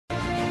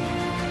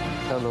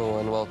Hello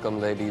and welcome,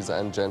 ladies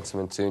and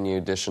gentlemen, to a new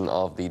edition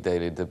of the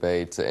Daily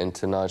Debate. In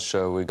tonight's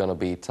show, we're going to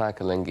be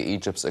tackling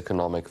Egypt's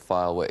economic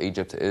file, where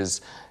Egypt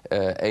is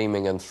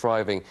aiming and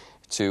thriving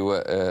to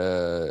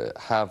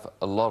have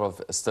a lot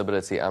of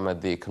stability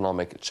amid the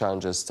economic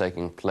challenges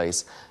taking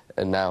place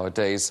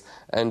nowadays.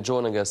 And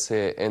joining us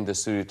here in the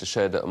studio to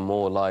shed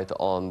more light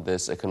on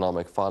this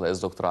economic file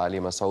is Dr. Ali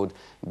Massoud,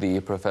 the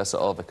Professor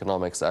of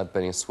Economics at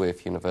Beni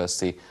Suef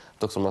University.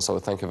 Dr.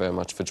 Massoud, thank you very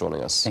much for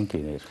joining us. Thank you,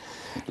 Nir.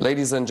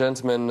 Ladies and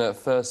gentlemen,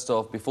 first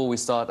off, before we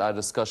start our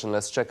discussion,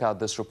 let's check out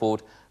this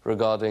report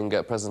regarding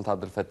President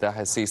Abdel Fattah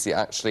al-Sisi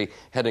actually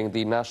heading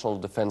the National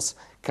Defense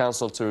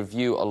Council to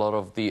review a lot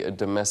of the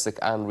domestic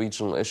and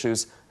regional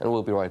issues, and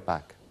we'll be right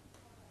back.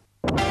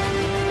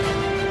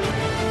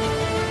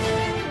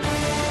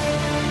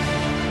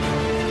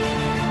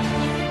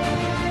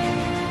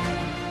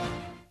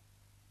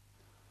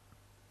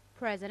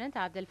 President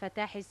Abdel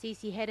Fattah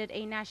al-Sisi headed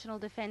a National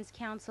Defense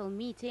Council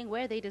meeting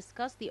where they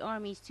discussed the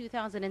Army's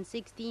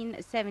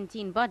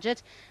 2016-17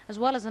 budget, as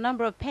well as a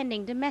number of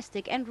pending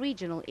domestic and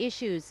regional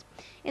issues.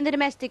 In the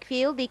domestic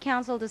field, the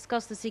Council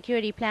discussed the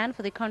security plan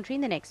for the country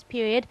in the next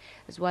period,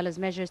 as well as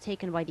measures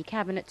taken by the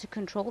Cabinet to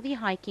control the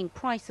hiking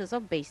prices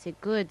of basic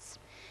goods.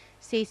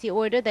 Sisi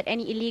ordered that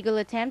any illegal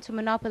attempt to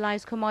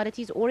monopolize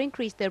commodities or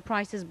increase their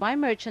prices by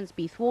merchants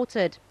be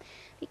thwarted.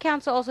 The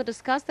Council also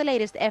discussed the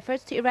latest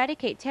efforts to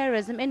eradicate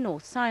terrorism in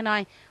North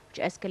Sinai, which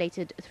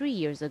escalated 3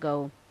 years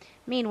ago.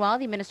 Meanwhile,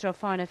 the Minister of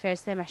Foreign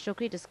Affairs, Sameh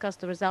Shoukry,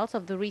 discussed the results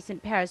of the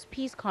recent Paris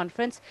Peace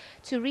Conference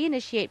to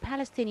reinitiate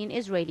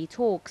Palestinian-Israeli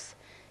talks.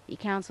 The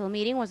Council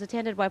meeting was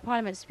attended by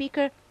Parliament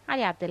Speaker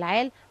Ali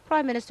Abdel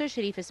Prime Minister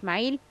Sharif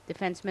Ismail,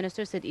 Defense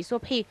Minister Sidi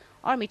Sobhi,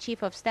 Army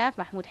Chief of Staff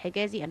Mahmoud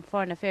Higazi, and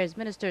Foreign Affairs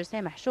Minister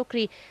Sameh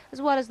Shoukry,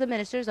 as well as the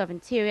Ministers of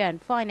Interior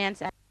and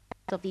Finance and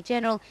of the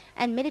General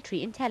and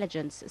Military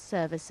Intelligence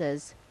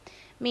Services.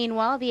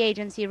 Meanwhile, the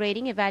agency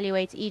rating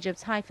evaluates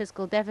Egypt's high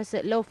fiscal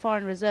deficit, low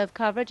foreign reserve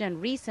coverage,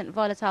 and recent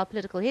volatile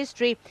political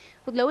history,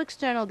 with low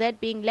external debt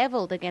being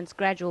leveled against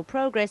gradual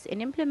progress in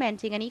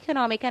implementing an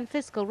economic and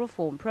fiscal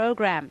reform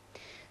program.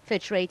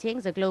 Fitch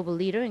Ratings, a global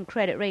leader in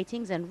credit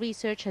ratings and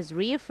research, has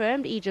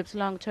reaffirmed Egypt's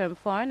long-term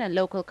foreign and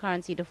local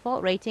currency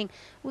default rating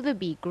with a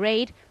B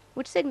grade,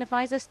 which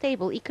signifies a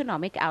stable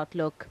economic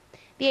outlook.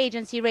 The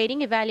agency rating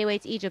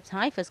evaluates Egypt's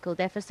high fiscal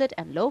deficit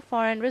and low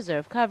foreign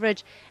reserve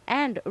coverage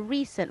and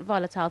recent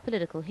volatile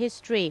political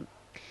history.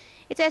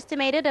 It's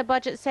estimated a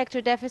budget sector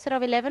deficit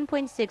of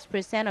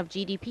 11.6% of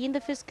GDP in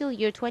the fiscal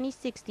year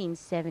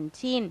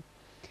 2016-17.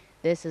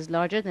 This is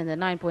larger than the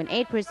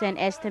 9.8%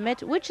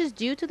 estimate, which is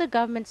due to the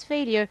government's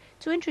failure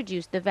to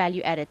introduce the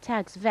value-added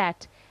tax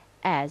VAT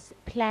as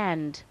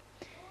planned.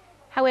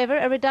 However,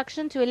 a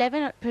reduction to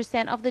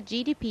 11% of the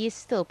GDP is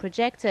still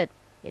projected.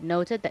 It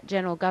noted that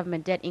general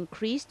government debt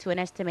increased to an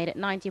estimated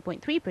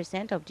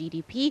 90.3% of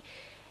GDP,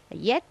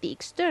 yet the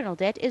external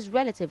debt is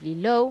relatively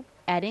low,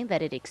 adding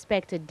that it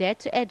expected debt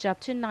to edge up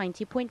to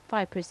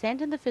 90.5%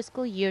 in the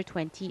fiscal year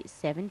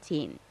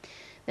 2017.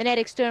 The net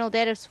external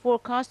debt is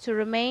forecast to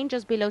remain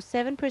just below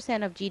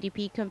 7% of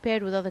GDP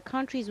compared with other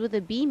countries with a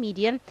B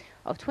median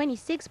of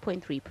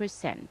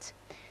 26.3%.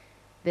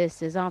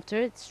 This is after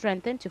it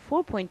strengthened to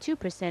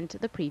 4.2%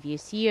 the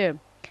previous year.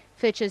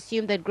 Fitch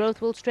assumed that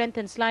growth will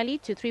strengthen slightly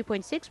to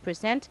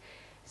 3.6%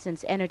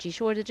 since energy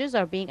shortages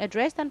are being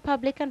addressed and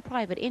public and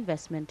private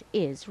investment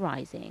is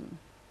rising.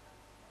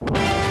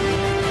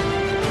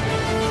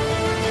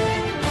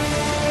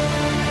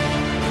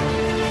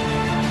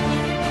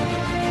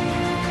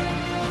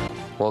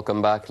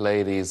 Welcome back,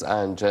 ladies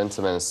and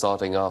gentlemen.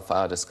 Starting off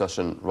our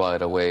discussion right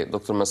away,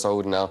 Dr.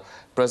 Massoud, now,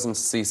 President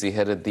Sisi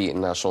headed the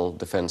National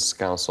Defense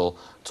Council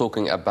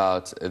talking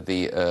about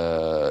the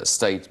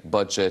state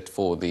budget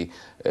for the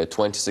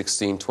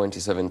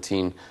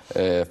 2016-2017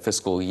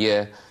 fiscal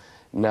year.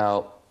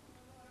 Now,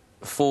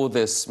 for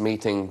this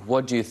meeting,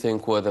 what do you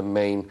think were the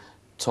main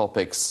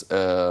topics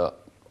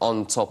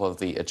on top of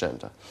the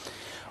agenda?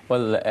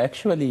 Well,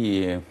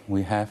 actually,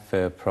 we have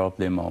a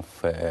problem of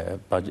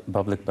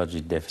public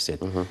budget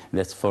deficit.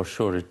 That's for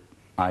sure.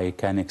 I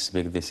can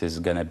expect this is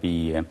going to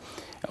be,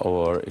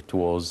 or it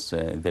was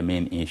the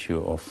main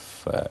issue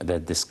of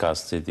that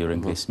discussed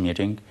during this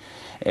meeting.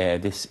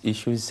 This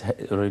issue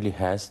really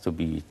has to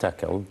be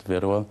tackled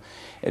very well.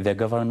 The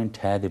government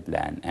had a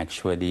plan,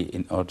 actually,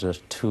 in order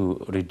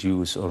to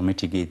reduce or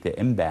mitigate the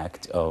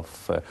impact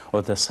of,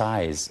 or the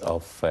size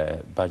of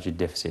budget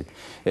deficit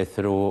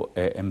through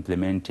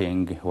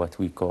implementing what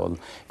we call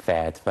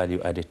VAT,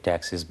 value-added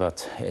taxes.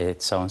 But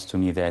it sounds to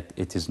me that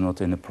it is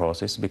not in the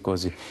process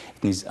because it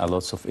needs a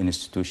lot of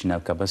institutional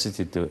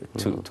capacity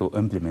to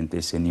implement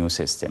this new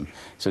system.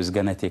 So it's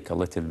going to take a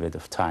little bit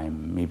of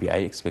time. Maybe I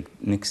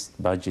expect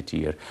next budget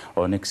year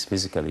or next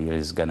fiscal year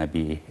is going to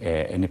be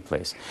in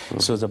place.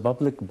 So the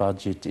public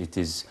budget, it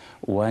is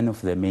one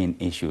of the main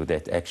issues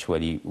that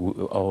actually,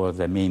 or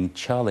the main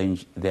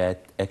challenge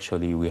that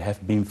actually we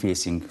have been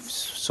facing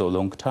so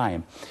long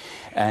time.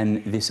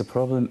 And this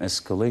problem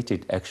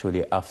escalated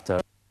actually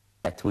after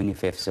the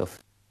 25th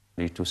of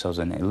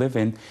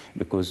 2011,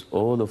 because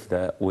all of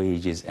the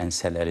wages and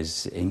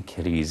salaries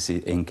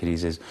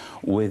increases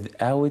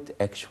without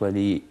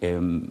actually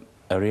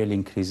a real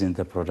increase in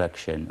the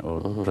production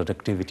or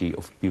productivity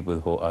of people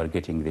who are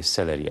getting this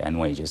salary and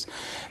wages.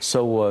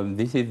 So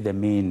this is the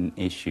main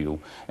issue.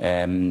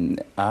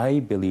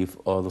 I believe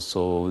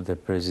also the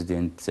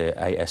president,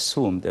 I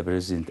assume the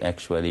president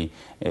actually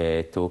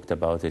talked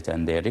about it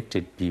and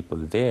directed people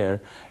there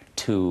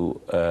to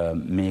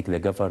make the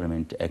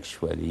government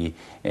actually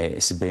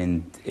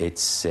spend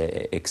its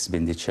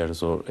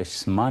expenditures or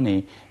its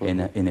money in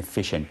an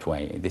efficient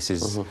way. This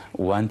is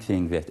one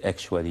thing that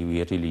actually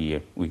we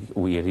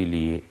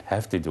really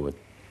have to do it.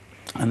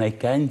 And I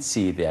can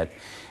see that,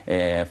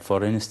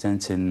 for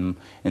instance, in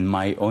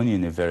my own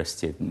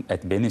university,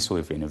 at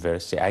Massoud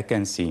University, I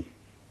can see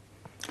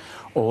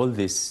all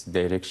these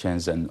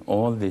directions and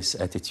all this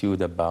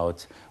attitude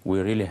about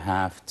we really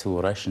have to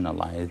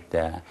rationalize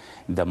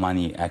the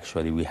money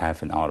actually we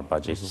have in our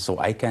budget. So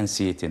I can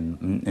see it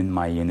in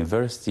my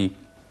university,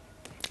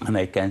 and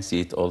I can see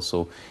it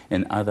also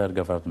in other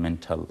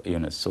governmental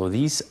units. So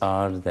these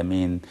are the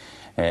main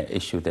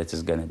issue that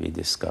is going to be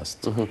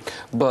discussed.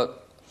 But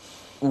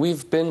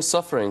we've been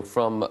suffering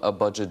from a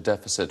budget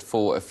deficit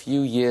for a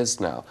few years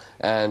now,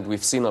 and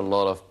we've seen a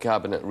lot of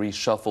cabinet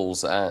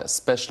reshuffles,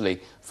 especially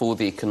for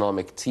the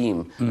economic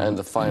team and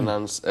the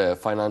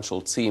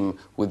financial team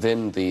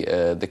within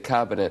the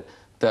cabinet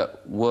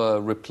that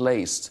were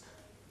replaced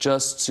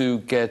just to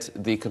get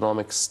the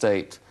economic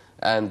state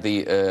and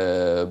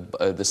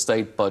the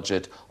state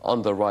budget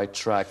on the right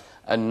track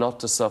and not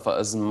to suffer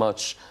as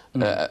much,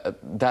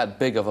 that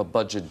big of a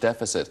budget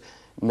deficit.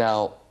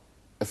 Now,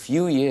 a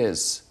few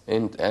years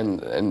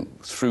and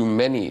through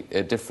many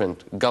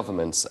different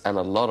governments and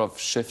a lot of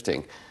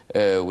shifting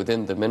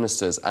within the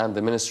ministers and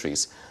the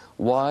ministries,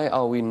 why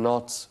are we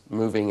not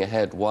moving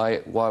ahead? Why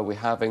are we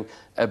having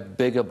a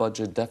bigger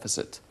budget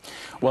deficit?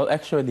 Well,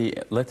 actually,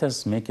 let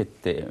us make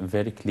it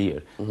very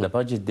clear. The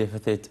budget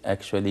deficit,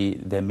 actually,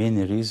 the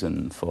main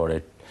reason for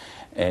it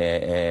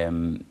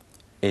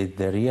is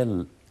the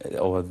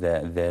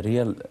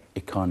real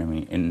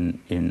economy.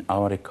 In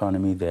our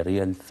economy, the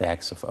real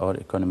facts of our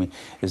economy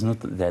is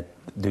not that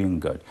doing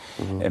good.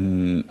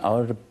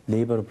 Our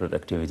labor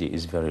productivity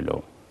is very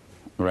low,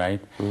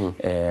 right?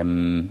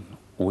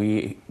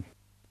 We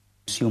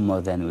consume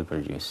more than we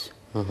produce.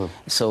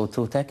 So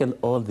to tackle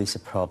all this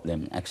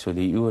problem,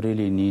 actually, you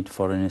really need,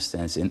 for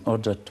instance, in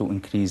order to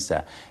increase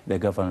the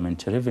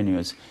government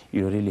revenues,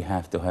 you really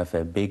have to have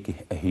a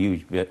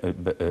huge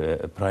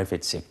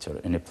private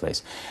sector in a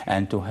place.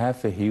 And to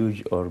have a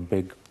huge or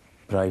big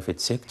private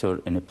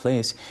sector in a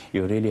place,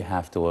 you really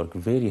have to work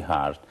very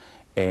hard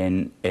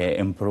in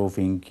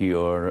improving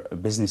your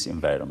business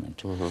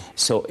environment.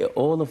 So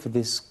all of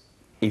this,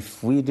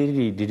 if we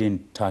really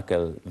didn't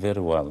tackle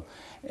very well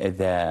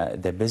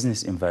the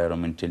business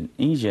environment in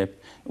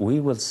Egypt, we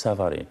will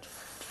suffer it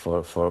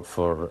for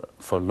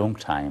a long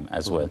time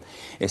as well.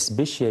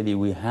 Especially,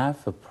 we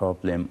have a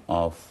problem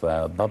of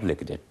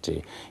public debt.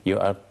 You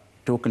are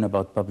talking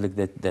about public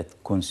debt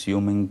that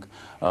consuming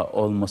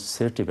almost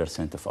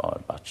 30% of our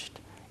budget.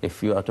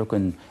 If you are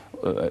talking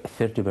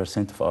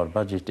 30% of our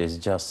budget is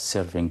just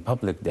serving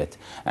public debt.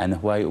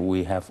 And why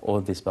we have all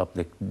this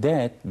public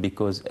debt?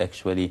 Because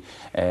actually,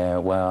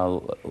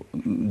 well,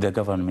 the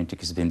government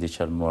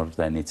expenditure more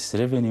than its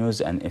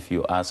revenues. And if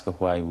you ask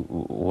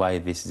why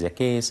this is the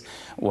case,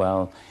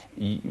 well,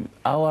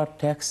 our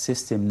tax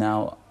system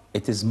now,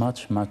 it is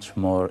much, much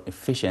more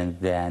efficient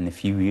than a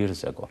few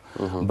years ago.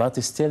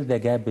 But still, the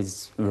gap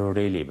is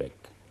really big.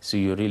 So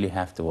you really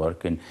have to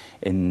work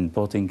in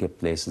putting in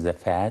place the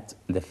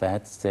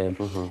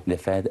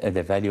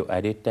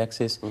value-added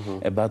taxes.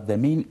 But the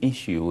main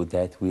issue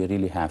that we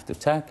really have to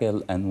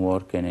tackle and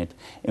work in it,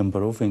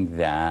 improving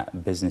the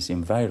business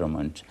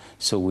environment.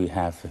 So we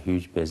have a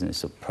huge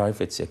business, a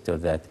private sector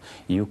that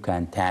you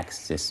can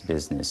tax this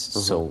business.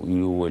 So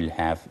you will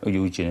have,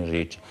 you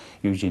generate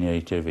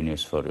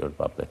revenues for your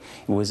public.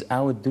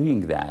 Without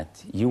doing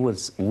that,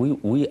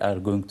 we are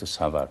going to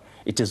suffer.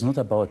 It is not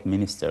about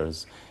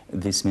ministers.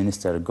 This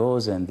minister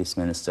goes and this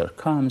minister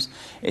comes.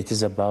 It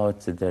is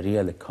about the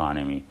real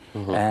economy.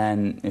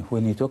 And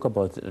when you talk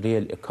about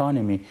real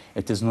economy,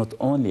 it is not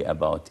only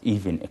about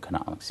even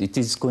economics. It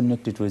is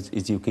connected with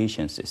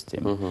education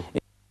system.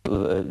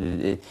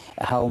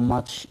 How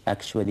much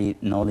actually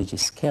knowledge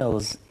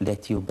skills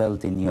that you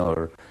build in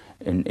your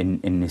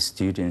in the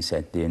students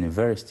at the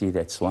university,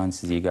 that's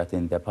once they got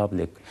in the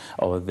public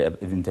or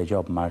in the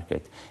job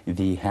market,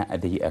 they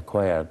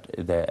acquired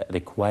the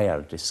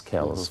required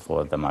skills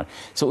for the market.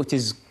 So it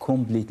is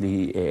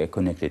completely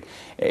connected.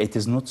 It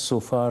is not so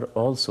far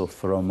also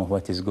from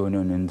what is going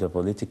on in the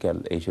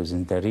political issues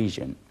in the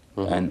region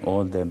and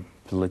all the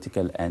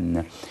political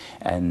and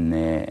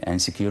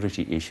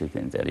security issues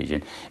in the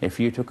region. If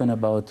you're talking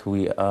about,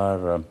 we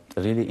are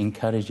really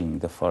encouraging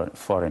the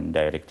foreign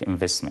direct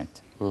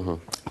investment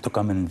to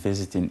come and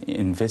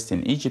invest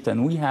in Egypt,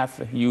 and we have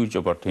huge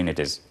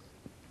opportunities.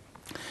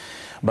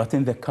 But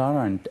in the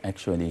current,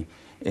 actually,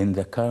 in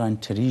the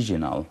current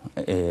regional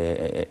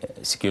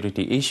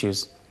security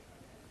issues,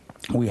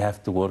 we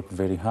have to work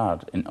very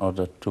hard in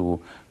order to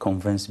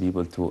convince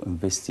people to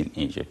invest in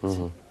Egypt.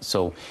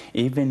 So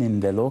even in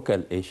the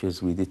local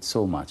issues, we did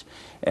so much.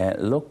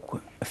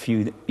 Look, a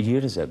few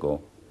years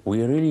ago,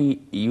 we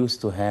really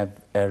used to have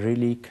a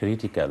really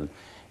critical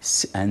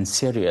and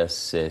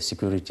serious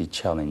security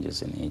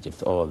challenges in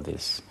Egypt, all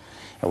this.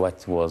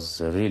 What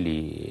was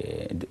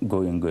really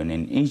going on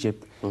in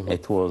Egypt,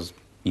 it was,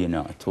 you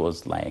know, it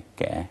was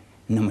like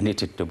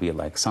nominated to be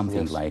like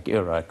something like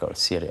Iraq or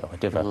Syria,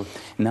 whatever.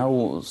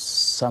 Now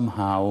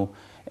somehow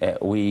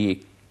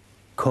we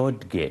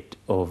could get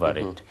over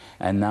it,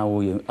 and now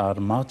we are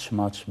much,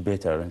 much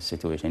better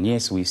situation.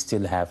 Yes, we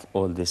still have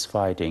all this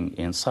fighting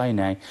in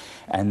Sinai,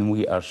 and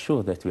we are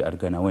sure that we are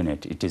going to win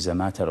it. It is a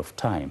matter of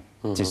time.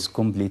 It is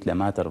completely a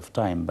matter of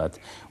time, but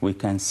we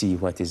can see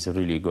what is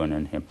really going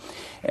on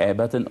here.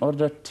 But in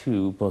order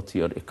to put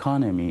your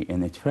economy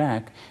in a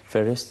track,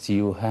 first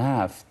you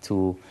have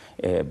to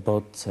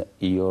put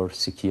your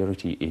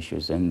security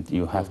issues, and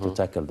you have to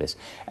tackle this.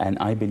 And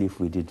I believe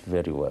we did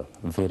very well,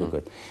 very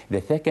good.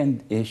 The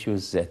second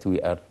issues that we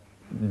are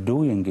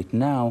doing it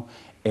now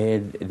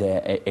is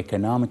the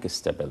economic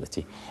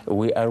stability.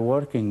 We are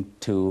working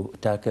to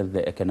tackle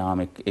the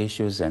economic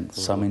issues and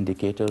some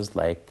indicators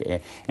like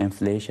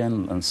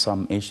inflation, and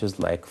some issues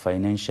like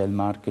financial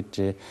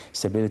market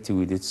stability.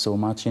 We did so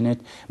much in it,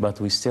 but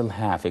we still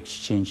have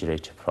exchange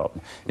rate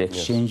problem. The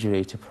exchange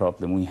rate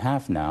problem we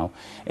have now,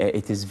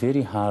 it is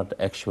very hard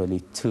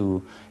actually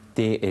to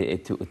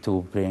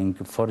bring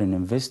foreign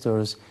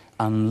investors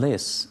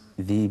unless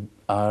they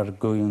are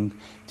going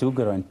to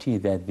guarantee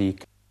that they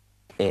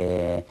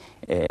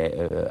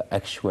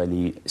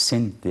actually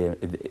send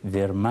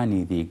their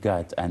money they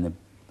got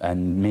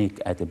and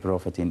make at a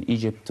profit in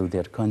Egypt to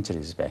their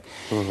countries back.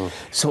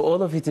 So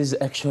all of it is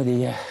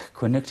actually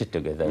connected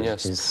together.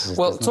 Yes.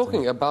 Well,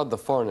 talking about the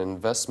foreign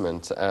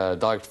investment,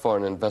 direct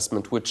foreign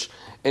investment, which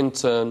in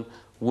turn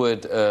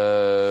would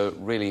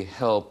really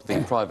help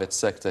the private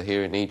sector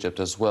here in Egypt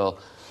as well.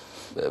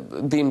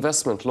 The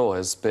investment law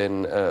has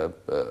been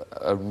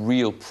a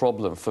real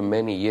problem for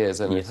many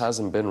years, and it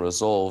hasn't been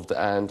resolved,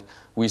 and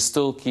we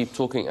still keep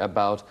talking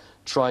about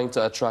trying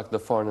to attract the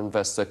foreign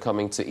investor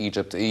coming to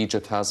Egypt.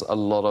 Egypt has a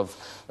lot of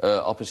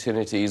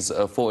opportunities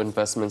for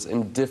investments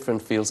in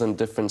different fields and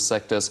different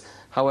sectors.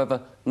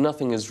 However,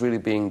 nothing is really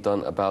being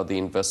done about the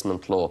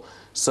investment law.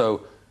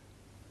 So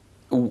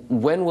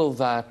when will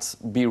that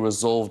be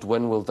resolved?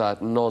 When will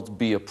that not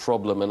be a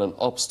problem and an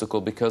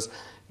obstacle? Because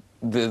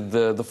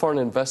the foreign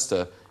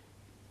investor,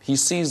 he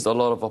sees a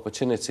lot of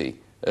opportunity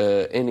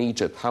in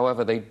Egypt.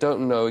 However, they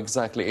don't know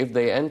exactly if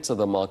they enter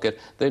the market.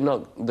 They're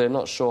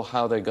not sure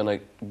how they're going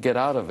to get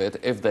out of it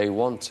if they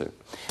want to.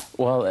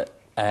 Well,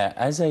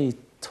 as I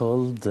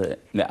told,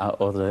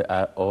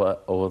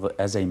 or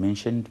as I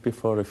mentioned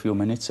before a few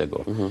minutes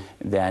ago,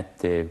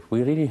 that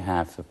we really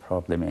have a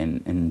problem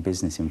in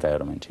business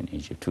environment in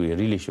Egypt. We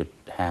really should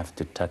have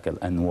to tackle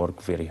and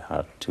work very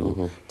hard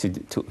to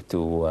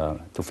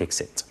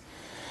fix it.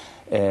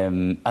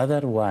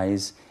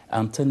 Otherwise,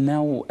 until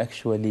now,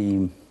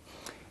 actually,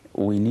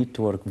 we need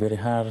to work very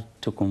hard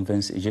to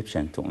convince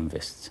Egyptians to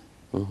invest.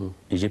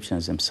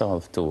 Egyptians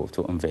themselves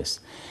to invest.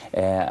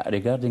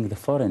 Regarding the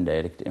foreign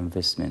direct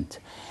investment,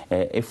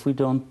 if we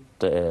don't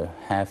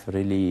have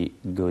really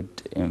good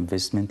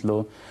investment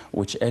law,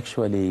 which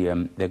actually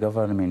the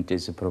government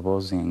is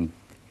proposing,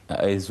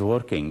 is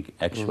working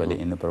actually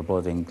in the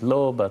proposing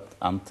law, but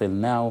until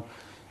now,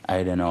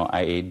 I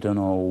don't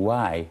know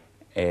why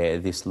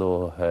this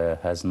law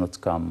has not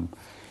come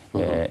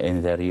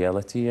in the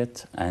reality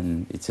yet,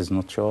 and it is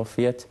not shown off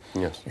yet.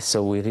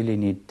 So we really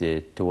need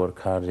to work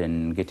hard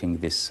in getting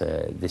this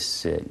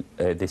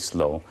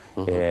law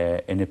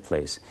in a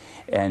place.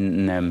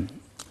 And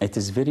it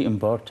is very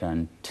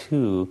important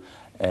to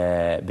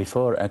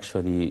before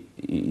actually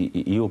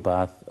you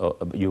pass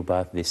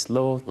this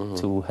law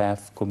to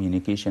have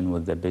communication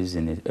with the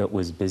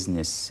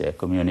business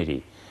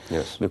community.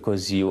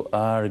 Because you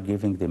are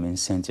giving them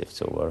incentive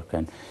to work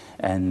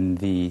and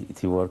they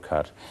work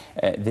hard.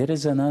 There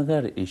is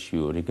another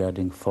issue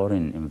regarding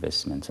foreign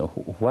investments. So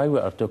why we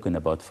are talking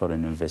about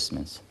foreign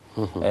investments?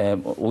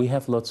 We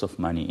have lots of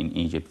money in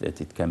Egypt that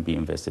it can be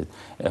invested.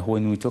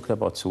 When we talked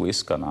about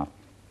Suez Canal,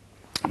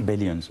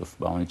 billions of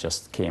pounds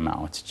just came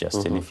out.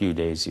 Just in a few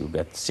days, you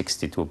got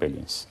 62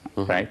 billions,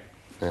 right?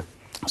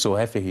 So we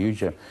have a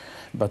huge,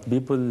 but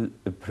people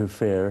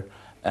prefer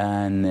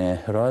and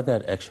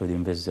rather actually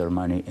invest their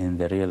money in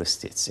the real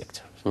estate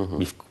sector.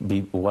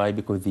 Why?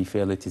 Because they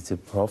feel it is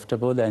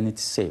profitable and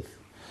it's safe.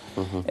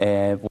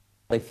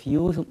 If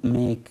you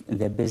make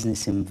the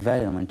business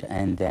environment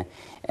and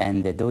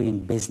the doing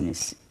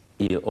business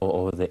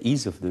or the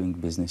ease of doing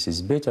business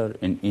is better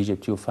in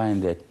Egypt, you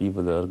find that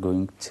people are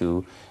going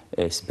to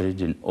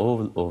spread in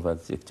all over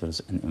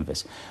sectors and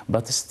invest.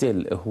 But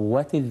still,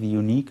 what is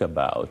unique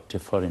about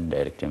foreign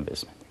direct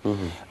investment?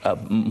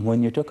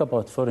 When you talk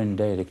about foreign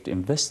direct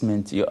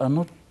investment, you are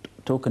not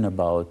talking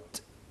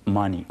about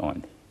money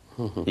only.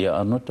 You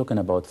are not talking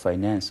about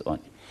finance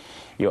only.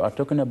 You are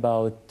talking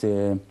about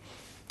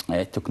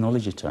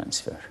technology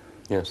transfer.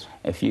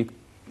 If you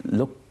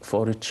look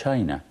for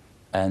China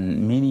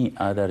and many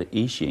other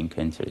Asian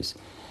countries.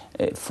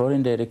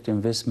 Foreign direct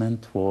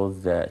investment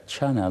was the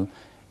channel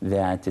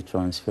that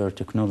transfer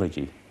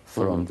technology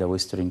from the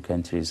Western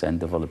countries and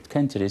developed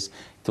countries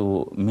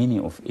to many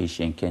of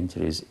Asian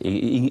countries,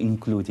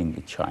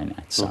 including China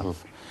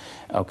itself.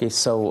 Okay,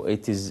 so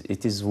it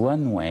is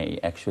one way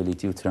actually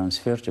to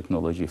transfer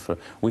technology.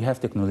 We have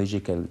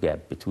technological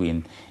gap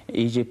between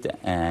Egypt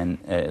and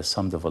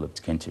some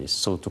developed countries.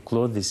 So to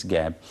close this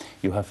gap,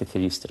 you have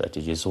three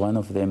strategies. One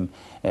of them,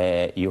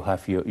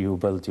 you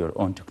build your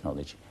own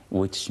technology,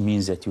 which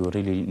means that you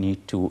really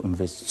need to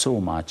invest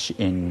so much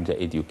in the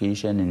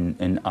education,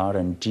 in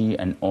R&D,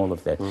 and all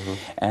of that.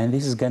 And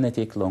this is going to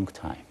take a long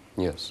time.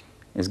 Yes.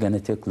 It's going to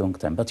take a long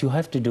time, but you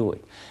have to do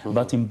it.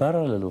 But in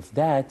parallel of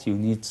that, you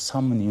need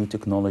some new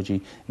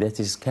technology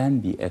that can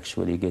be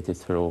actually get it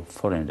through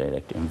foreign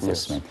direct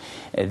investment.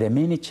 Yes. The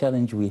main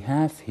challenge we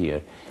have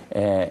here,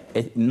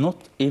 not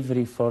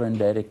every foreign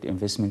direct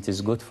investment is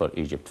good for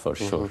Egypt, for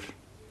sure.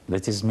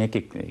 Let us make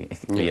it clear.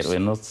 Yes. We're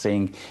not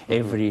saying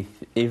every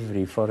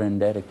foreign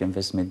direct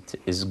investment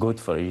is good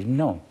for Egypt.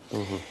 No.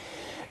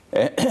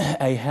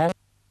 I have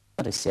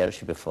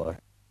researched before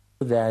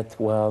that,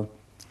 well,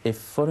 if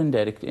foreign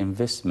direct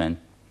investment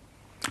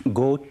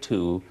go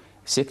to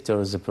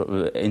sectors,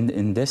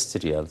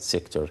 industrial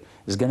sector,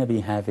 is going to be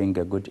having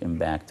a good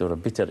impact or a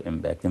better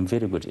impact and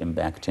very good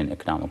impact in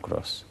economic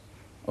growth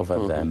over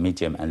the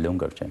medium and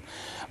longer term.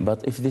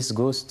 But if this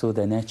goes to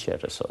the natural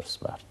resource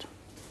part,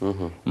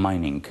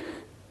 mining,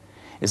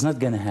 it's not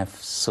going to have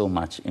so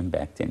much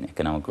impact in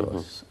economic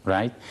growth,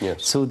 right?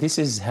 Yes. So this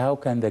is how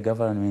can the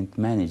government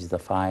manage the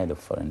file of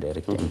foreign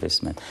direct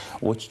investment,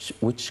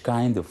 which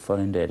kind of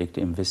foreign direct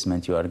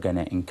investment you are going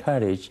to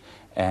encourage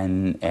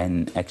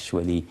and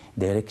actually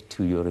direct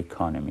to your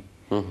economy.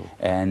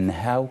 And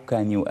how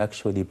can you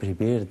actually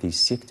prepare these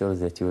sectors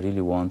that you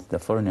really want the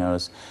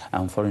foreigners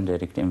and foreign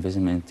direct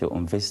investment to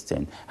invest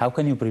in? How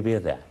can you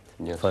prepare that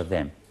for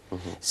them?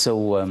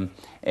 So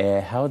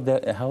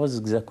how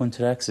is the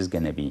contracts is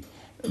going to be?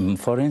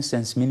 For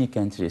instance, many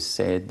countries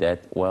said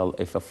that, well,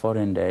 if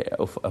foreign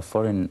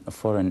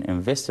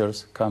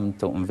investors come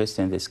to invest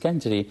in this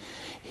country,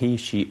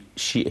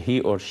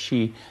 he or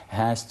she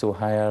has to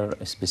hire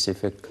a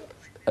specific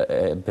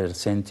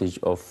percentage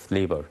of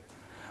labor.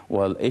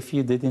 Well, if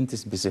you didn't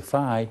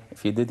specify,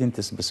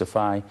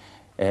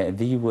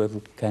 they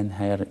can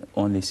hire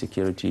only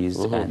securities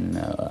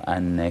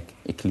and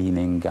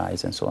cleaning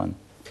guys and so on.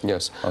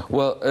 Yes. Okay.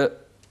 Well,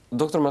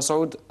 Dr.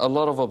 Massoud, a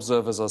lot of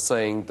observers are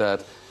saying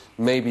that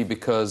maybe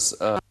because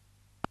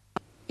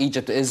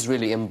Egypt is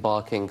really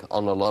embarking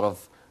on a lot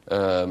of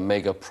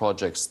mega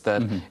projects,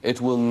 that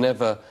it will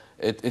never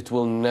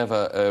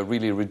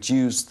really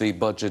reduce the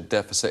budget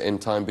deficit in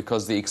time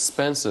because the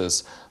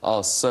expenses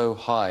are so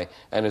high,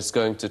 and it's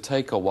going to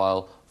take a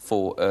while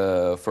for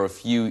a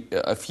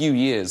few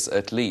years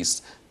at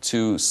least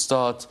to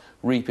start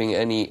reaping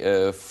any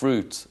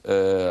fruit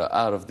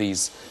out of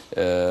these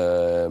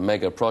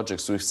mega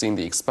projects. We've seen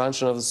the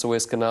expansion of the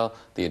Suez Canal,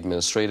 the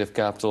administrative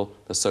capital,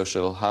 the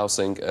social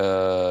housing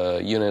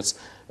units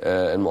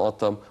in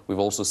Mu'attam. We've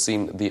also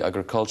seen the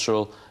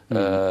agricultural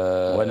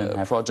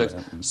projects.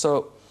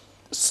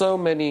 So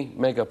many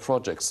mega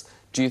projects.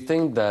 Do you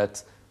think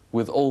that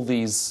with all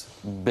these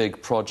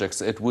big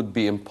projects, it would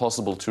be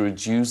impossible to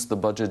reduce the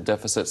budget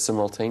deficit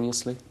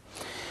simultaneously?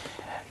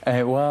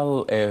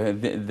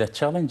 The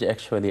challenge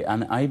actually,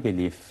 and I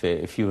believe,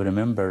 if you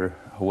remember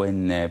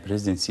when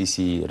President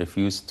Sisi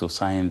refused to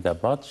sign the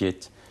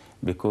budget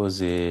because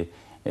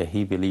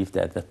he believed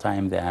at the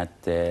time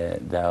that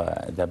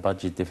the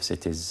budget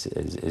deficit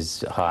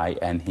is high,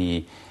 and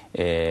he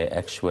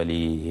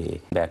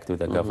actually back to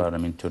the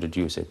government to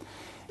reduce it.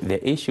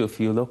 The issue, if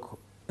you look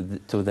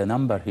to the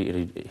number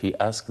he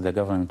asked the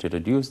government to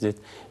reduce it,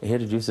 he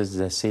reduces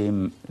the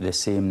same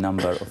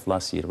number of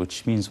last year,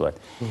 which means what?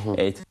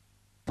 It's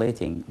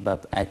inflating,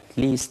 but at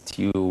least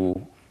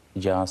you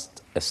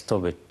just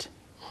stop it.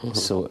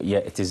 So yeah,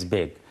 it is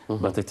big,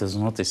 but it is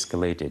not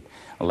escalated.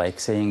 Like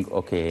saying,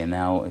 okay,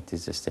 now it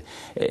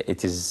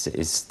is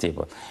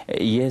stable.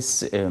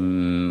 Yes,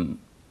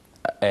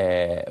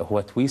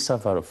 what we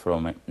suffer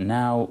from it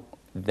now,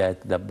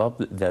 that the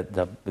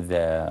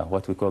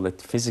what we call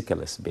it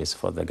physical space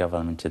for the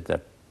government is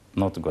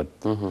not good,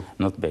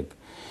 not big.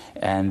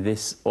 And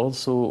this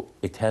also,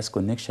 it has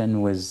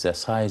connection with the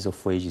size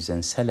of wages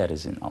and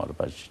salaries in our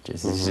budget.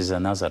 This is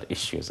another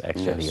issue,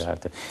 actually. You have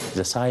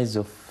the size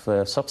of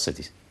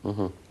subsidies,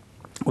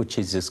 which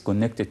is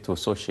connected to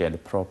social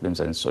problems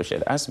and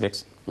social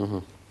aspects.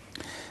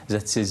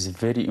 That is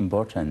very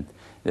important,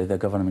 that the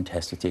government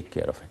has to take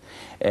care of it.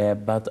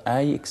 But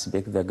I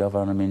expect the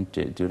government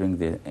during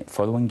the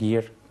following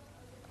year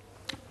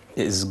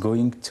is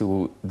going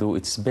to do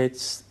its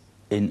best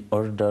in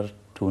order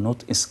to not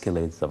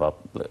escalate the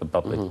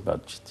public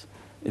budget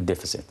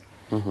deficit.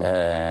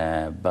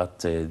 But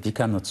they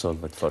cannot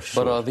solve it for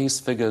sure. But are these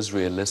figures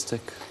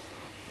realistic?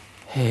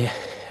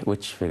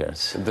 Which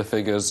figures? The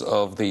figures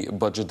of the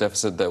budget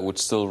deficit that would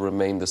still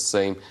remain the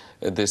same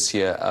this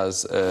year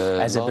as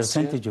a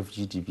percentage of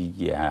GDP,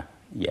 yeah.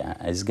 yeah,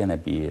 it's going to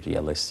be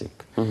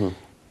realistic.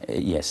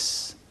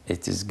 Yes,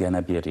 it is going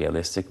to be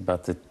realistic,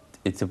 but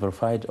it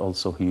provides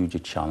also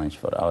huge challenge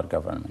for our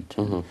government.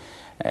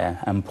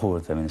 I'm poor,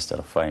 the Minister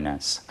of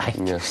Finance.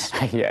 Yes.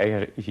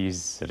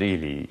 He's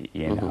really,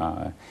 you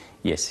know,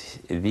 yes,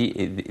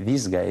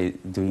 these guys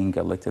doing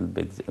a little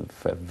bit of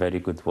very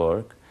good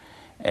work,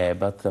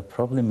 but the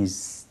problem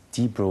is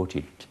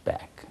deep-rooted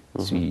back.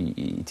 So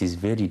it is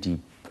very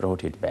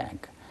deep-rooted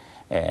back.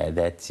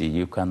 That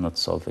you cannot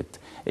solve it.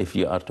 If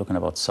you are talking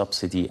about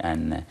subsidy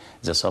and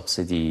the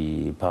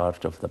subsidy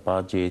part of the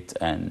budget,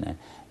 and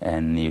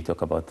you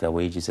talk about the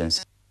wages and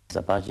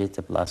the budget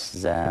plus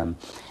the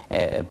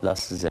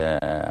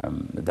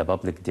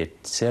public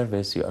debt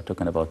service, you are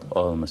talking about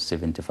almost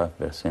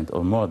 75%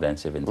 or more than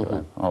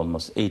 75,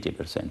 almost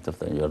 80%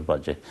 of your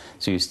budget.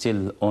 So you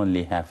still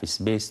only have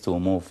space to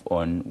move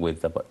on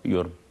with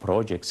your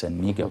projects and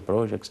mega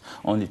projects,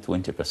 only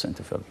 20%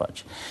 of your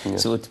budget.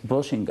 Yes. So it's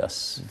pushing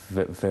us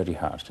very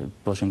hard,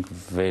 pushing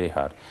very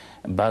hard.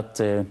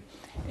 But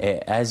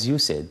as you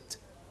said,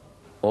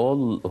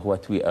 all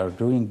what we are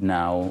doing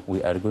now,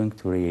 we are going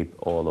to reap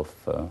all of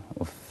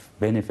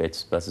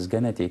benefits, but it's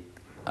going to take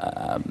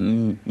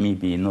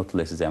maybe not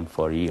less than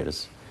 4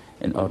 years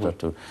in order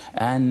to.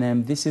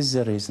 And this is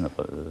a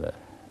reasonable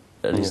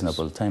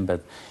time.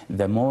 But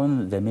the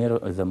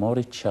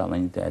more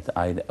challenge that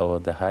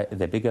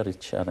the bigger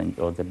challenge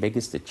or the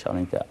biggest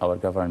challenge that our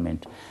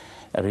government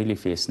really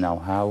face now,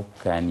 how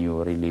can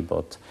you really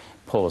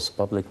pose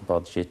public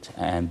budget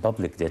and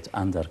public debt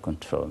under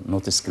control,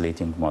 not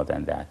escalating more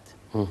than that?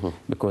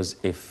 Because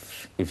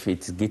if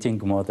it's getting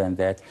more than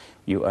that,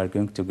 you are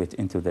going to get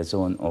into the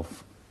zone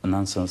of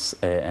nonsense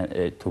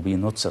to be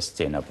not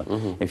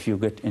sustainable. If you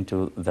get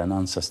into the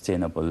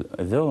non-sustainable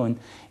zone,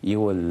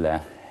 you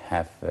will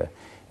have a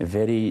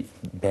very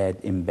bad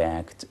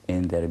impact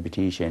in the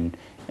reputation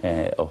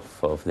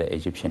of the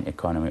Egyptian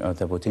economy or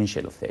the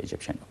potential of the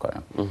Egyptian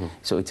economy.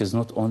 So it is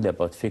not only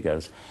about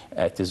figures,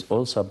 it is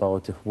also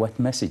about what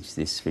message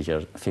these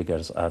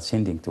figures are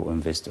sending to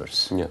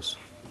investors. Yes.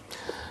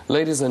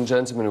 Ladies and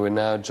gentlemen, we're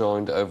now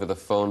joined over the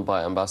phone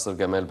by Ambassador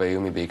Gamal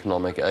Bayoumi, the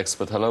economic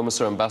expert. Hello,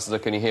 Mr. Ambassador,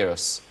 can you hear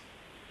us?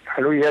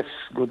 Hello, yes,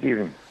 good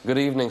evening. Good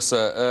evening,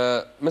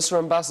 sir. Mr.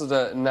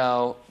 Ambassador,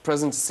 now,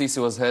 President Sisi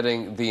was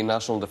heading the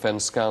National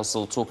Defense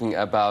Council talking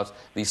about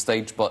the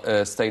state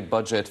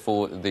budget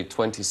for the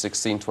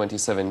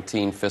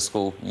 2016-2017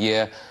 fiscal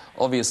year.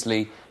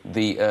 Obviously,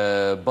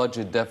 the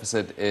budget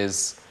deficit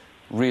is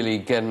really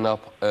getting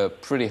up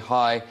pretty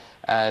high,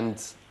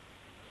 and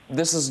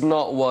this is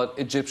not what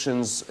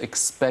Egyptians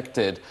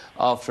expected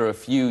after a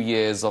few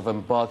years of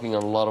embarking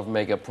on a lot of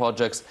mega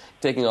projects,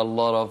 taking a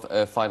lot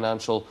of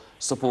financial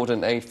support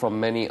and aid from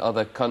many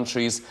other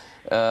countries,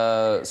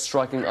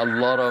 striking a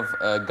lot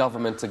of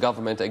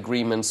government-to-government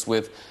agreements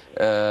with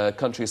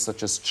countries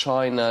such as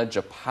China,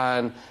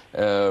 Japan,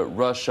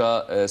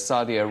 Russia,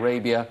 Saudi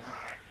Arabia.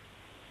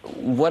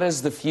 What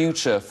is the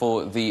future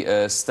for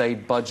the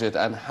state budget,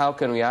 and how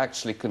can we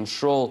actually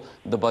control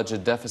the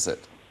budget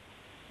deficit?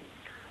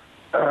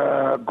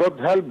 God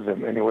help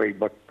them anyway,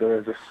 but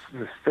the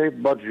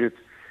state budget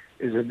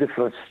is a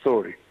different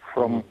story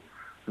from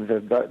the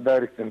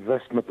direct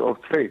investment or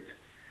trade.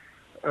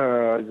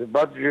 The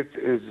budget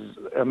is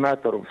a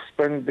matter of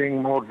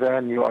spending more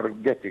than you are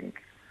getting.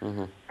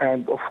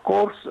 And of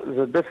course,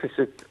 the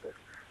deficit,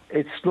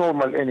 it's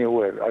normal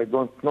anywhere. I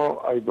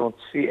don't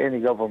see any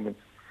government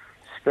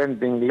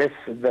spending less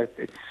than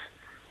its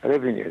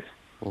revenues.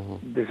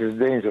 This is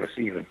dangerous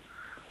even.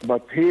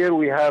 But here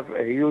we have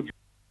a huge,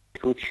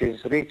 which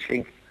is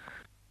reaching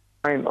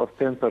 9 or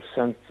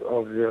 10%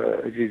 of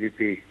the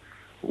GDP,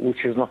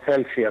 which is not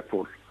healthy at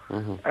all.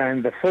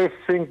 And the first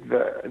thing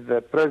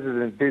the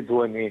president did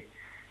when he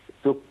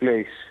took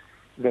place,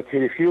 that he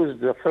refused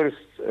the first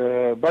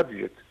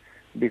budget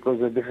because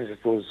the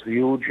deficit was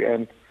huge,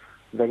 and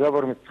the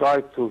government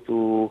tried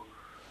to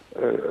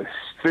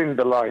string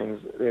the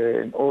lines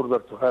in order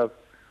to have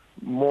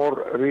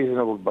more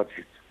reasonable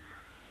budget.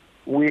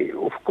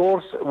 Of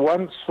course,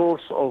 one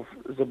source of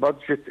the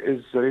budget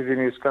is the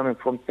revenues coming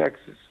from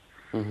taxes.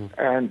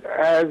 And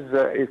as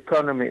the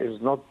economy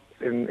is not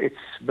in its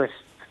best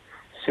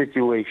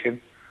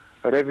situation,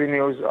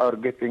 revenues are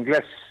getting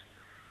less.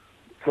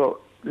 So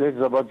leave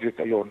the budget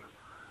alone.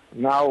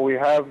 Now we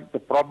have the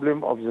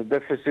problem of the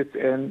deficit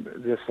in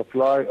the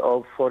supply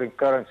of foreign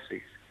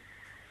currencies.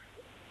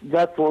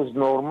 That was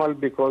normal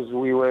because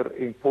we were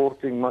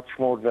importing much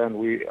more than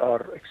we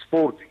are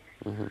exporting.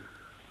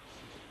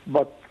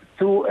 But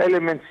two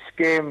elements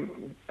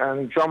came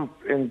and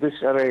jumped in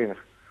this arena.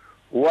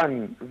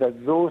 One,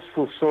 that those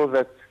who saw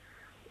that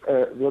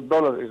the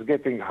dollar is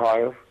getting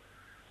higher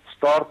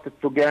started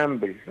to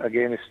gamble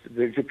against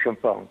the Egyptian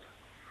pound.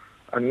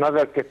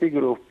 Another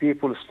category of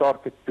people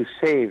started to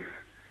save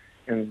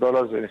in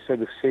dollars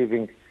instead of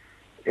saving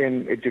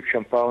in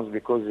Egyptian pounds,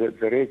 because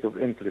the rate of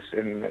interest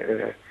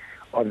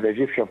on the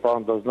Egyptian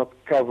pound does not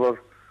cover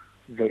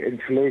the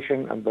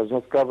inflation and does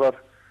not cover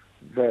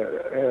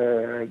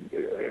the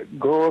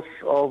growth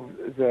of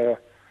the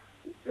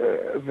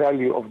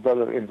value of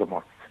dollar in the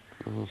market.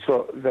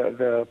 So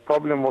the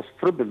problem was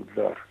tripled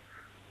there.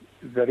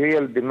 The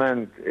real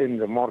demand in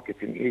the market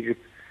in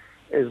Egypt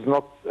is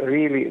not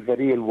really the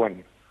real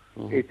one.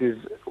 It is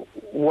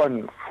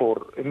one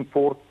for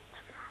import,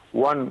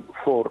 one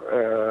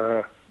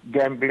for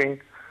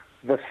gambling.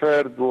 The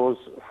third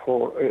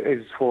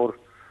is for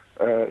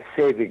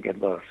saving in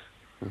dollars.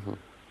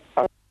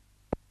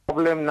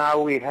 Problem now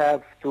we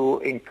have to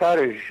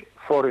encourage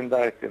foreign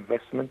direct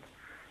investment.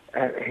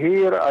 And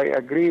here I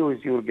agree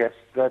with your guest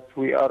that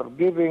we are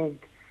giving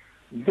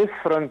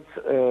different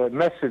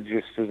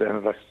messages to the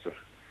investor.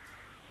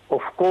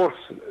 Of course,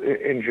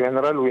 in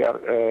general, we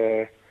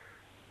are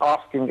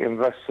asking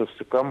investors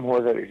to come,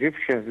 whether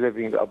Egyptians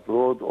living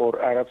abroad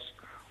or Arabs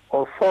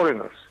or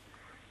foreigners.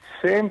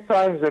 Same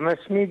time, the mass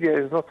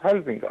media is not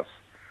helping us.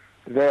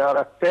 They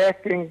are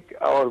attacking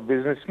our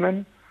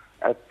businessmen,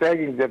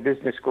 attacking the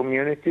business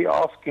community,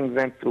 asking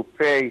them to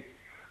pay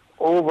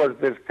over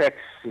their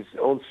taxes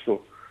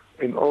also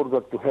in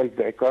order to help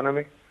the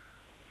economy.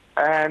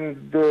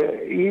 And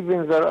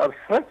even there are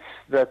threats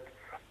that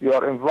you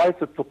are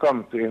invited to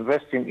come to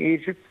invest in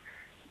Egypt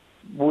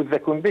with the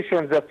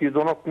condition that you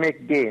do not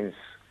make gains.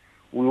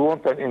 We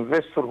want an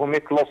investor who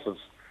makes losses.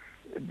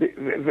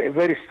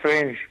 Very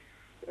strange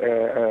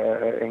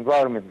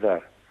environment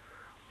there.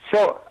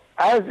 So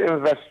as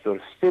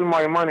investors, still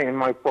my money in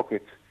my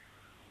pocket,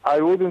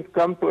 I wouldn't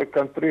come to a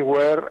country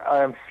where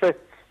I am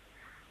threatened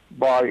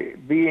by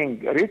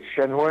being rich,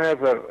 and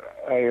whenever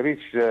I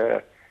reach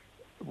the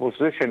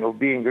position of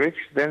being rich,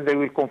 then they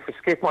will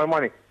confiscate my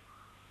money.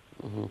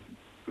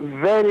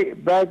 Very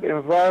bad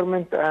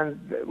environment,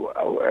 and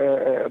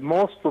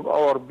most of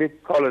our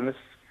big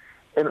colonists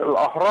in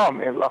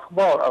Al-Ahram, in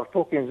Al-Akhbar, are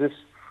talking this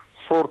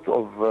sort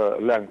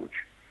of language.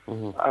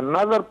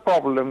 Another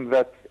problem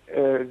that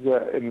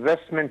the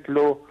investment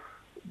law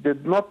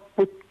did not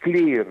put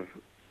clear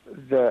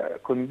the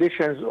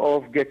conditions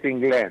of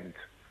getting land.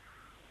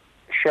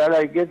 Shall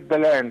I get the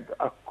land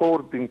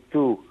according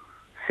to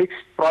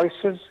fixed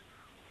prices,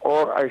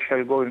 or I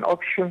shall go in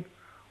auction,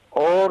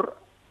 or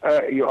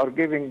you are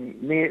giving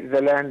me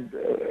the land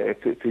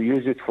to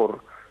use it for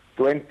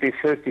 20,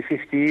 30,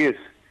 50 years?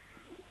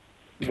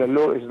 The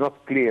law is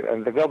not clear,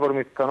 and the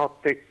government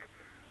cannot take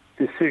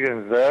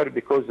decisions there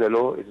because the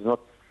law is not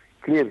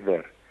clear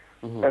there.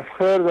 A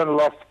third and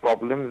last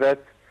problem,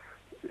 that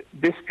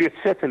dispute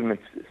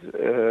settlement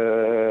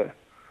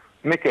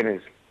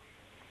mechanism.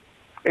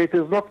 It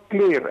is not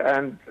clear,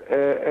 and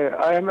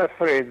I am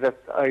afraid that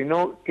I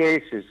know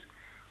cases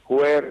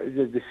where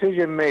the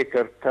decision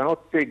maker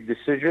cannot take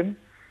decision.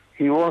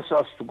 He wants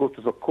us to go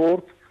to the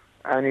court,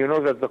 and you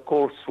know that the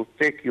courts will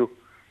take you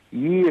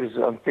years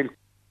until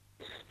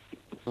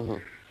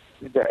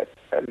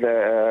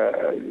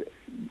the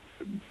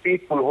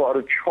people who are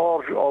in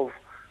charge of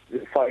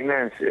the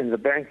finance in the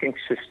banking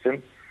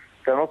system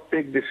cannot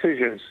take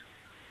decisions.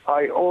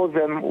 I owe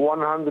them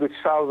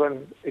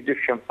 100,000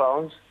 Egyptian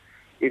pounds.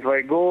 If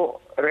I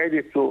go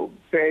ready to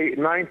pay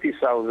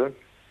 90,000,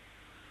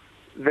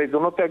 they do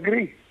not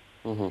agree.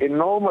 In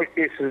normal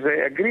cases,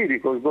 they agree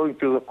because going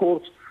to the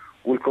courts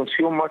will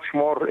consume much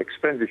more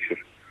expenditure.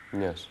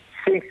 Yes.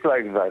 Things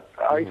like that.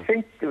 I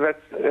think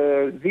that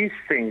these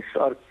things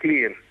are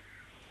clear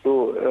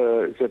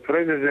to the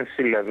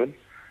presidency level,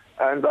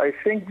 and I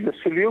think the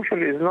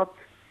solution is not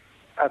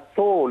at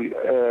all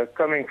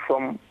coming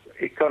from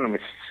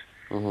economists.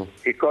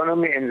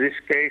 Economy in this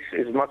case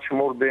is much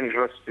more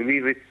dangerous to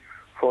leave it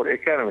for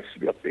economists.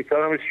 But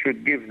economists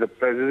should give the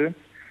president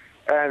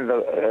and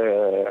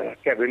the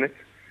cabinet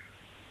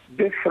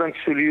different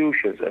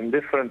solutions and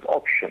different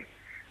options,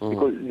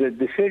 because the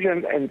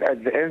decision, and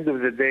at the end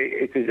of the day,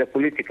 it is a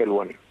political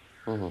one.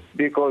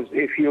 Because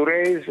if you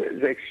raise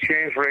the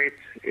exchange rate,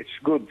 it's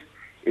good.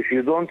 If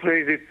you don't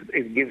raise it,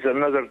 it gives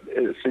another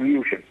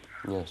solution.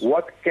 Yes.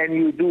 What can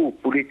you do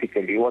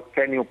politically? What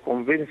can you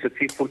convince the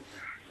people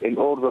in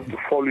order to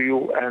follow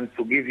you and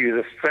to give you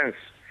the strength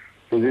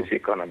to this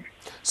economy?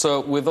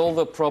 So with all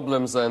the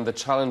problems and the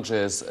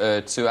challenges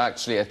to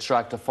actually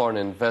attract a foreign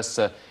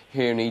investor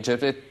here in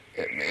Egypt,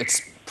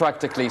 it's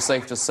practically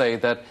safe to say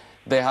that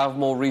they have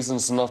more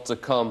reasons not to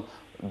come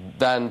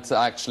than to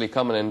actually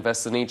come and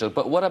invest in Egypt.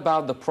 But what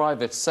about the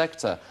private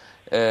sector,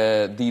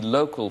 the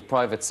local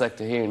private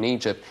sector here in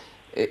Egypt?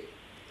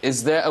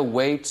 Is there a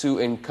way to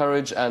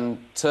encourage and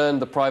turn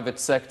the private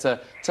sector,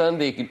 turn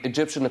the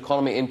Egyptian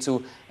economy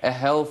into a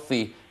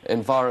healthy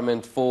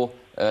environment for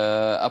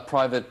a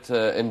private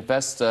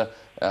investor,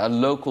 a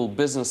local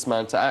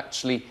businessman, to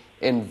actually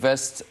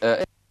invest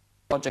in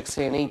projects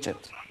here in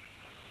Egypt?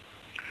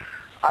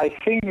 I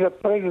think the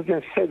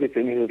president said it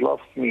in his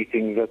last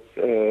meeting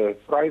that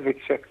private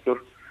sector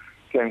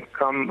can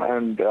come,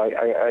 and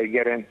I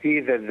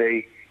guarantee that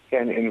they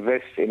can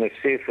invest in a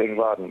safe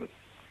environment.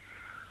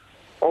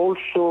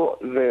 Also,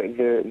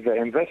 the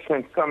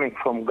investment coming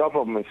from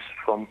governments,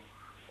 from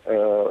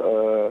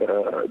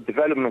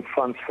development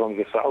funds, from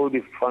the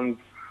Saudi fund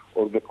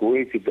or the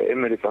Kuwaiti, the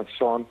Emirates, and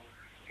so on,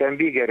 can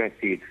be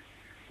guaranteed.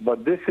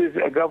 But this is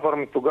a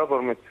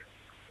government-to-government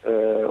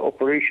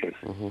operations.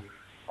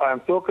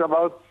 I'm talking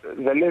about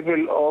the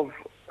level of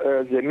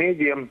the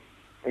medium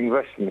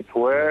investment,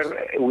 where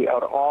we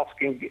are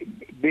asking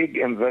big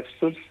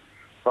investors,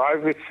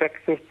 private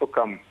sector to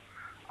come.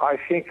 I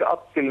think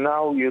up till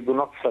now you do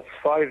not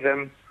satisfy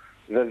them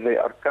that they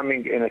are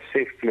coming in a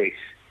safe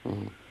place.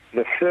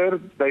 The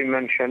third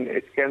dimension,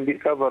 it can be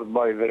covered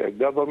by the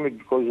government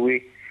because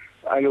we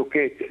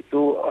allocate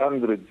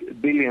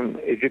 200 billion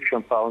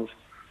Egyptian pounds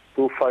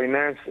to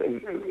finance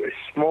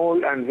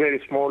small and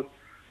very small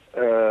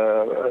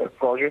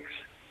projects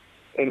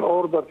in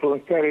order to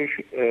encourage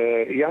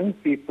young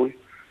people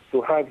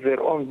to have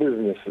their own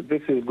business.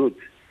 This is good.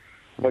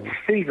 But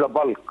still the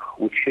bulk,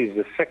 which is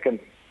the second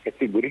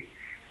category,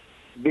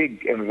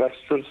 big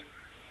investors,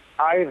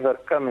 either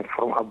coming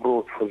from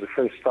abroad for the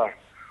first time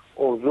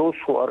or those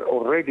who are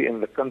already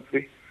in the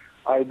country,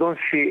 I don't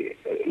see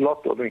a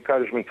lot of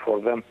encouragement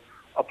for them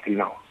up till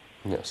now.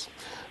 Yes.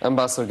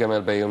 Ambassador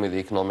Gamal Bayoumi, the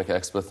economic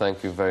expert,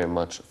 thank you very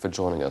much for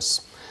joining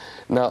us.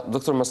 Now,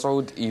 Dr.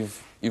 Massoud,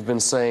 you've been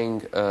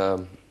stating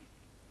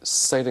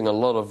a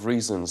lot of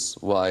reasons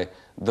why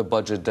the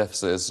budget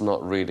deficit is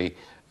not really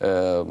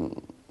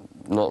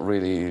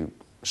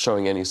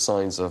showing any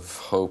signs of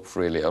hope,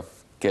 really, of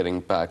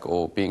getting back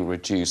or being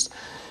reduced.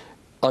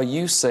 Are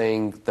you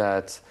saying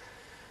that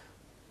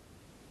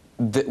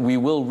we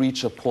will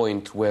reach a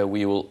point where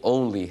we will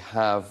only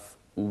have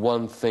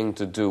one thing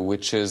to do,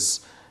 which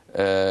is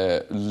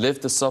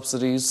lift the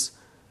subsidies,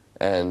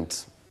 and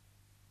it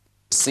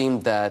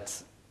seems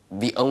that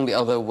the only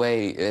other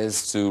way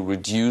is to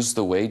reduce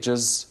the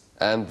wages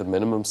and the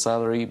minimum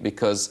salary?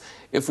 Because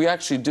if we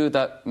actually do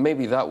that,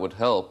 maybe that would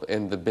help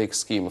in the big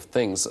scheme of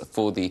things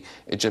for the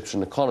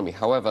Egyptian economy.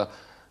 However,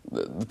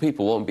 the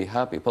people won't be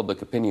happy.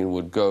 Public opinion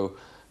would go,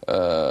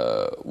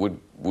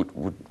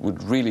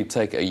 would really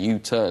take a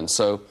U-turn.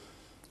 So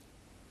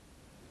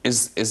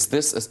is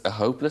this a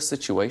hopeless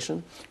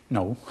situation?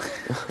 No.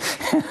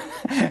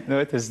 No,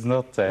 it is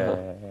not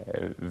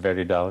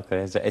very dark.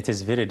 It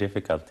is very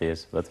difficult,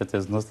 yes, but it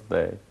is not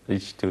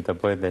reached to the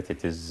point that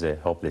it is a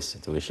hopeless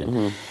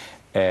situation.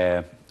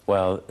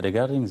 Well,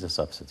 regarding the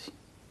subsidy,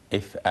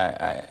 if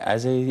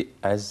as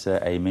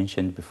I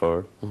mentioned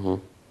before,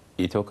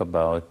 you talk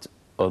about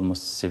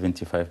almost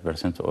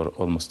 75% or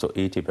almost to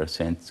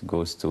 80%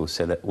 goes to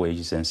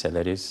wages and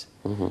salaries,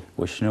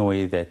 which no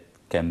way that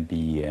can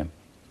be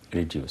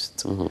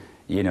reduced.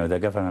 You know, the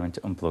government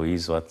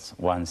employees,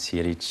 once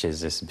he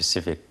reaches a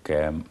specific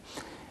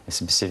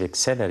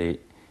salary,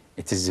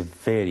 it is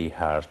very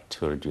hard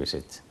to reduce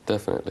it.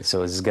 Definitely.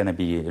 So it's going to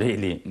be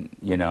really,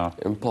 you know...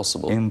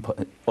 Impossible.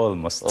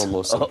 Almost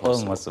impossible.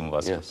 Almost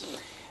impossible. Yes.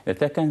 The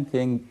second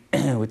thing,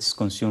 which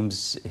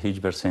consumes a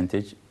huge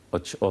percentage,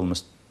 which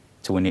almost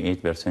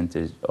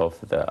 28% of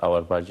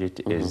our budget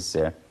is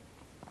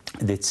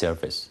debt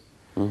service,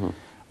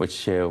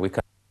 which we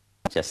can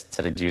just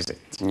reduce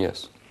it.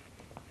 Yes.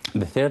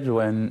 The third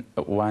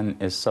one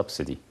is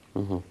subsidy.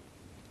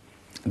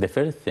 The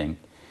first thing,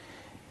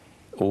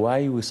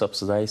 why we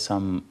subsidize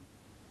some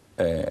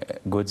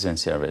goods and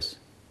service?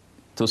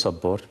 To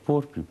support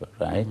poor people,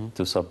 right?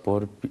 To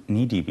support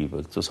needy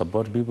people, to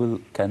support people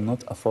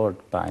cannot afford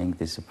buying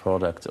this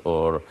product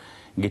or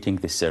getting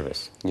this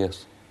service.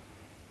 Yes.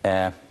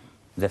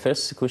 The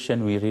first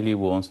question we really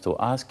want to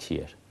ask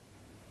here,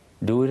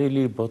 do we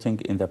really putting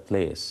in the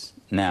place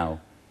now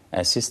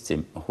a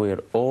system where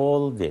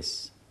all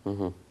this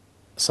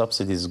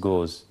subsidies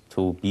goes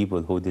to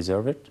people who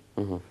deserve it?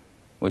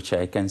 Which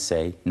I can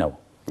say no.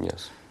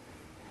 Yes.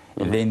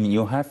 Then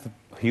you have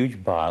a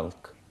huge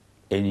bulk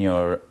in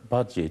your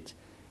budget,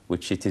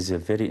 which it is a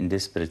very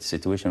desperate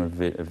situation,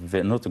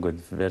 not a good,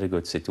 very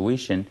good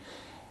situation,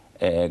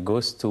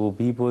 goes to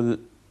people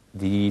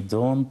they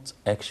don't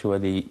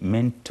actually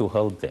meant to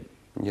help them.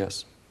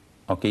 Yes.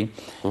 Okay?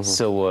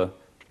 So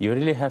you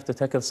really have to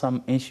tackle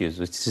some issues,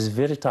 which is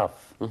very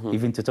tough,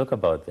 even to talk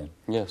about them.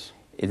 Yes.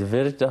 It's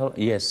very tough.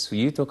 Yes,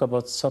 you talk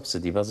about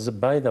subsidy, but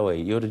by the way,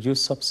 you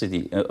reduce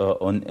subsidy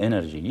on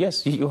energy.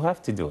 Yes, you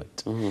have to do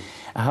it.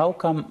 How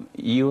come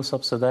you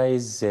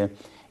subsidize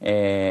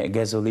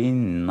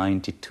gasoline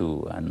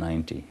 92 and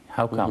 90?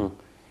 How come?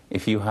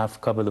 If you have a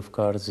couple of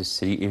cars,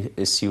 3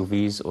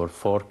 SUVs or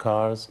 4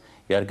 cars,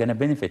 you are going to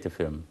benefit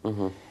from.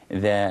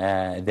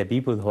 The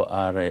people who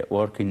are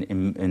working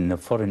in the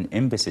foreign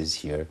embassies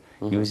here,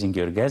 using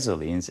your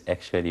gasolines,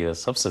 actually you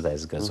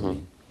subsidize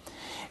gasoline.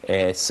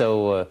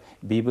 So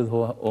people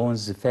who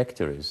owns the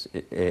factories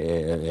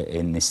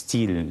in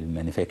steel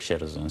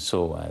manufacturers and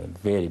so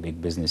very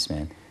big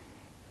businessmen,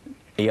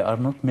 they are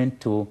not meant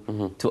to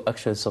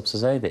actually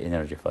subsidize the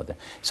energy for them.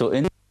 So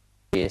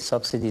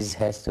subsidies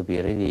has to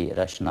be really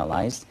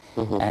rationalized,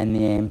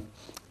 and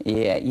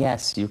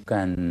yes, you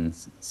can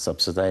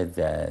subsidize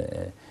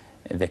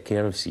the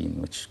kerosene,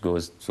 which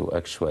goes to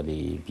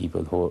actually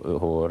people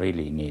who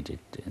really need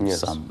it in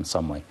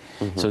some way.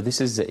 So this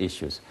is the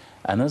issues.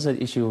 Another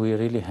issue we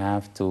really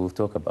have to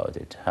talk about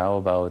it. How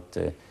about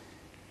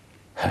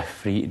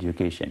free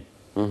education?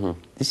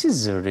 This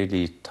is a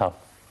really tough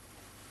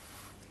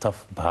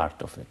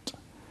part of it.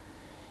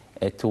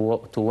 To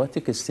what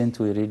extent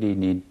we really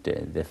need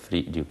the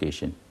free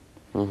education?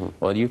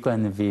 Well, you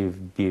can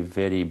be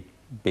very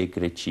big,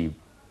 richy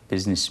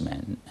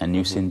businessman and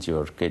you send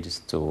your kids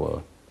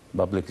to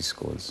public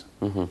schools,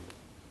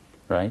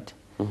 right?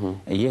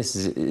 Yes,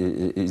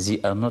 they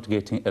are not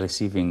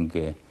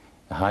receiving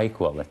high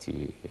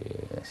quality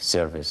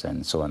service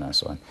and so on and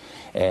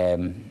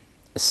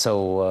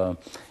so on.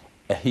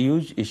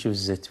 Huge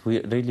issues that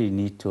we really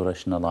need to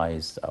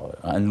rationalize,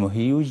 and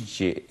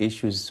huge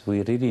issues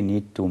we really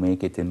need to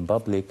make it in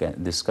public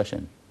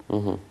discussion.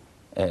 To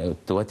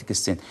what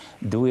extent?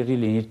 Do we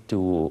really need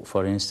to,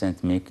 for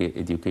instance, make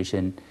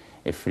education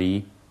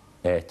free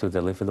to the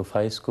level of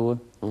high school?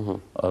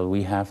 Or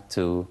we have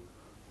to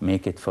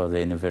make it for the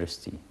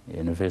university?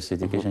 University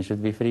education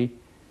should be free?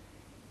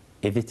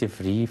 Is it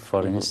free,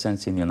 for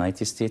instance, in the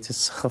United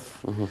States?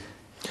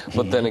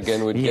 But then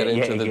again, we'd get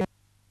into the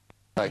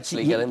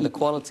actually getting the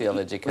quality of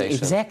education.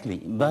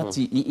 Exactly, but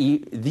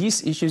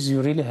these issues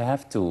you really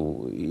have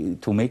to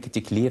make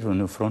it clear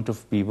in front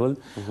of people,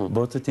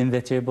 put it in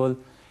the table,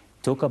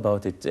 talk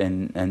about it,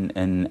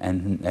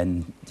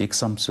 and take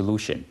some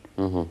solution.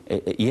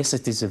 Yes,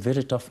 it is a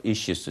very tough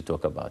issues to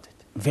talk about it.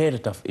 Very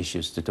tough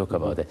issues to talk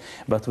about it.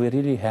 But we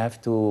really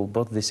have to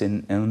put this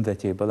on the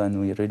table, and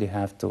we really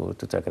have to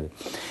tackle it.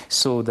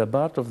 So the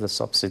part of the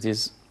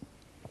subsidies,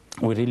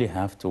 we really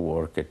have to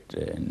work it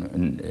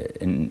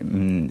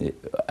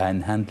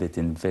and handle it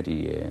in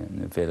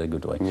very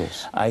good way.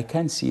 Yes. I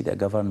can see the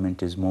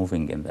government is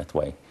moving in that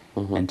way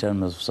in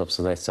terms of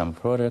subsidize some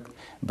product,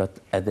 but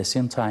at the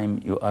same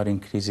time you are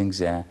increasing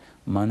the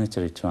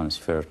monetary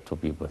transfer to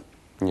people,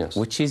 Yes.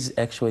 which is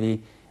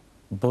actually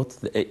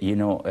both,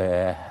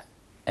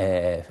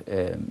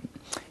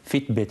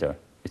 fit better.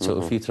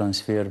 So if you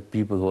transfer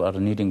people who are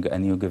needing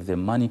and you give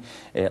them money,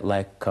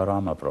 like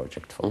Karama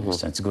project, for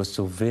instance, goes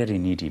to very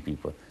needy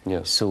people.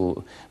 Yes.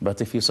 So,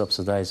 but if you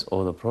subsidize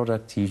all the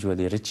product,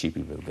 usually richy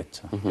people get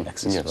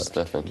access to Yes, it.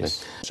 definitely.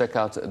 Yes. Check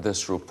out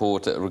this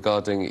report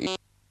regarding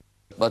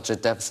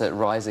budget deficit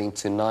rising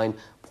to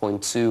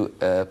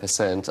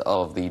 9.2%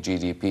 of the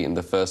GDP in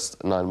the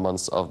first 9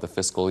 months of the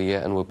fiscal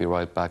year, and we'll be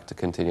right back to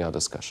continue our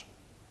discussion.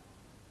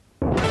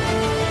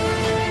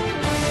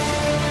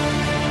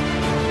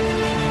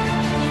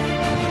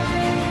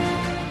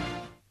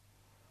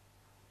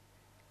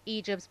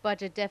 Egypt's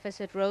budget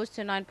deficit rose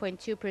to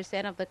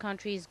 9.2% of the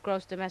country's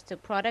gross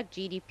domestic product,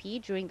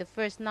 GDP, during the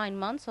first 9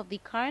 months of the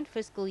current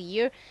fiscal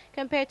year,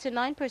 compared to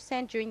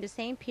 9% during the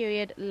same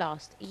period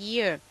last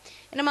year.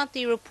 In a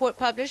monthly report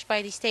published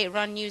by the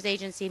state-run news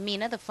agency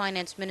MENA, the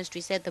finance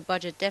ministry said the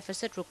budget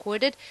deficit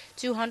recorded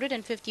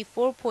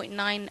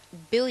 £254.9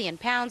 billion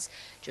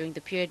during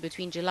the period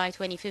between July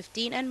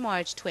 2015 and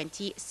March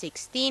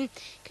 2016,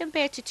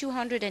 compared to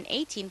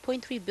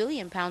 £218.3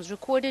 billion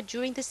recorded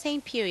during the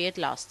same period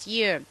last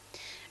year.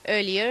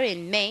 Earlier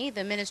in May,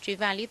 the ministry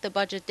valued the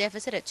budget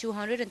deficit at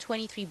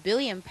 £223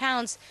 billion,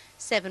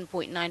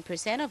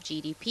 7.9% of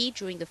GDP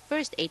during the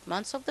first 8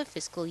 months of the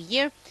fiscal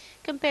year,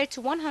 compared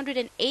to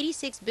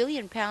 £186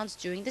 billion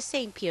during the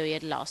same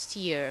period last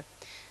year.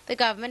 The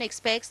government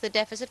expects the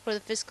deficit for the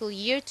fiscal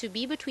year to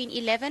be between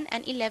 11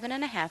 and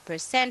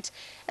 11.5%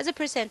 as a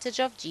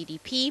percentage of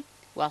GDP,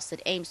 whilst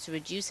it aims to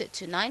reduce it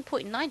to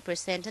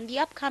 9.9% in the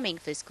upcoming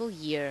fiscal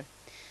year.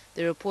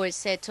 The report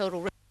said total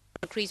revenue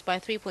increased by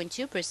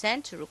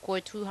 3.2% to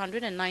record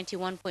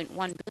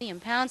 £291.1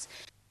 billion,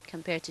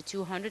 compared to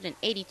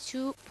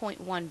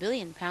 £282.1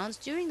 billion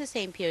during the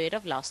same period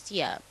of last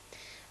year.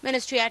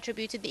 Ministry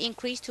attributed the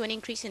increase to an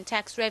increase in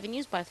tax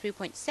revenues by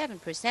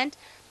 3.7%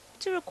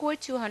 to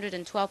record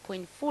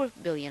 £212.4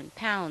 billion.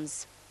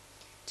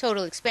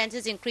 Total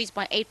expenses increased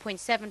by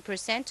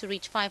 8.7% to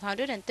reach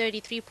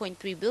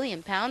 £533.3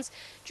 billion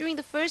during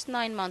the first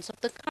 9 months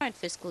of the current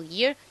fiscal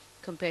year,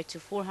 compared to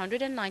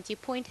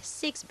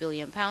 £490.6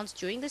 billion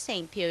during the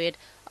same period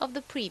of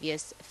the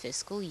previous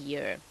fiscal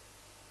year.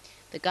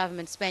 The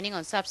government spending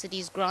on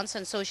subsidies, grants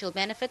and social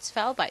benefits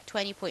fell by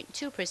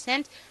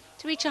 20.2%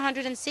 to reach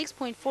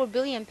 £106.4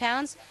 billion,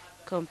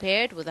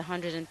 compared with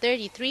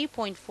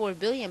 £133.4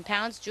 billion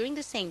during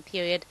the same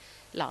period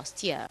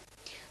last year.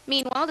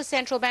 Meanwhile, the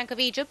Central Bank of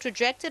Egypt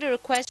rejected a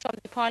request from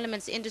the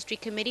Parliament's Industry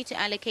Committee to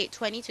allocate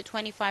 20 to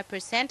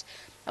 25%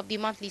 of the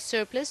monthly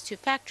surplus to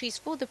factories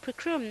for the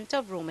procurement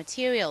of raw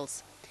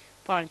materials.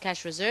 Foreign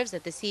cash reserves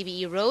at the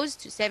CBE rose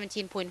to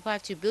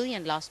 $17.52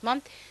 billion last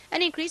month,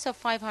 an increase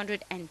of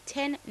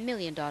 $510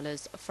 million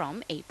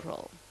from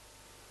April.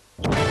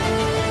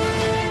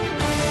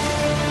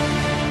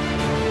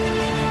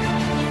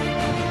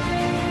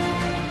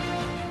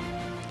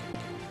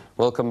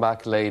 Welcome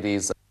back,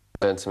 ladies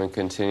and gentlemen,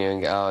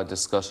 continuing our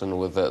discussion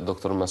with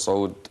Dr.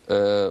 Massoud.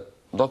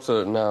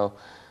 Doctor, now,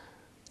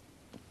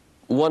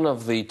 one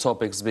of the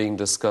topics being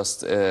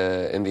discussed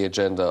in the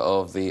agenda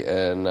of the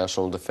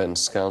National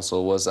Defense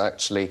Council was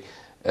actually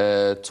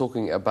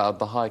talking about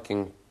the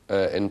hiking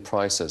in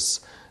prices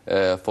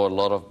for a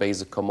lot of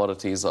basic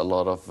commodities, a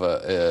lot of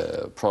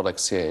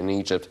products here in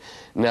Egypt.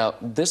 Now,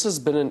 this has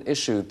been an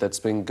issue that's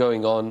been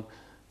going on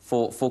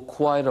for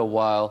quite a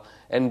while,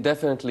 and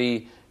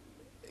definitely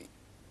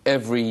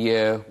every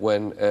year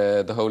when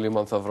the holy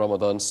month of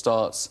Ramadan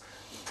starts,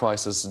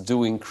 prices do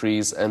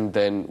increase, and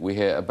then we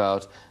hear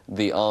about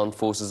the armed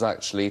forces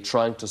actually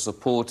trying to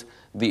support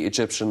the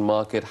Egyptian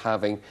market,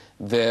 having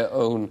their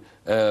own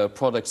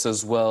products as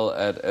well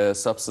at a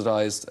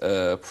subsidized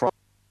price.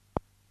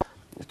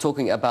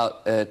 Talking about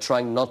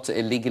trying not to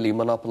illegally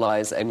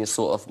monopolize any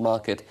sort of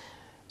market.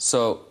 So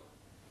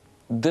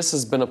this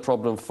has been a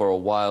problem for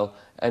a while,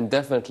 and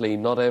definitely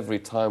not every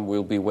time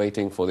we'll be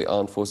waiting for the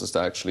armed forces to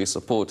actually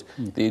support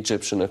the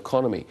Egyptian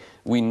economy.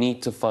 We need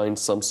to find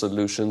some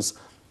solutions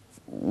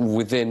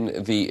within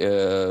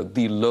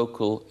the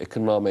local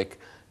economic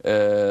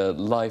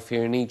life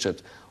here in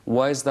Egypt.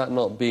 Why is that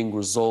not being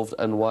resolved,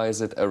 and why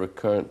is it a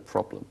recurrent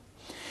problem?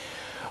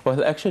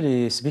 Well,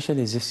 actually,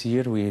 especially this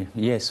year,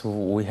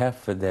 we have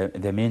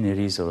the main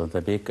reason, or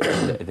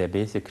the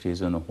basic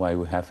reason of why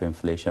we have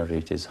inflation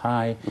rate is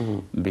high,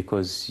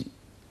 because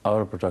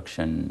our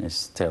production is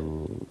still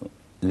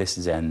less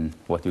than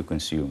what we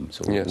consume.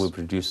 So we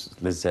produce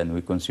less than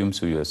we consume,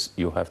 so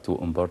you have to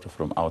import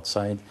from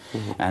outside,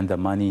 and the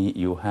money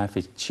you have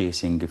is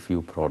chasing a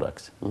few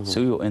products. So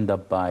you end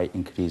up by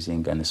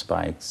increasing and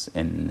spikes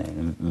in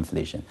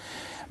inflation.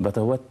 But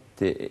what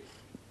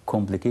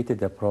complicated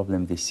the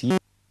problem this year,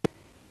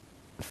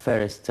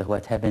 first,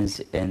 what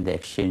happens in the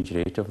exchange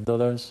rate of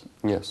dollars.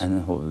 Yes. And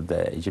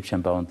the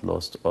Egyptian pound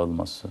lost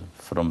almost,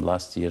 from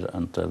last year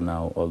until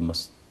now,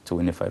 almost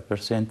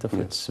 25% of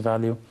its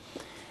value,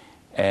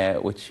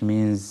 which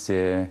means,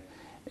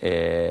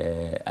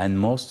 and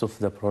most of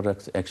the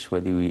products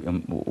actually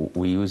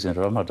we use in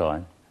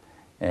Ramadan,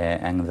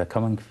 and the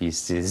coming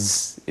feast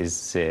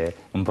is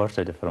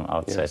imported from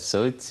outside. Yes.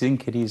 So it's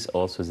increased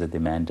also the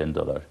demand in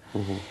dollar,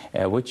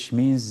 which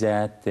means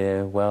that,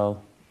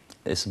 well,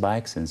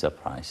 spikes in the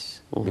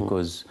price,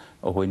 because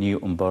when you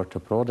import a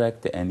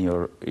product and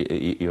your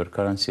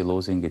currency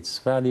losing its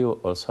value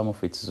or some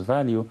of its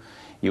value,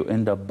 you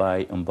end up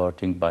by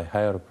importing by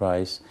higher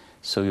price,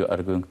 so you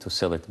are going to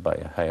sell it by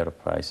a higher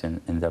price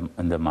in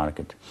the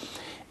market.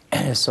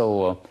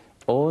 So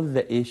all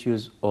the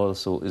issues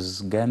also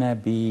is gonna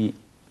be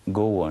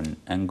go on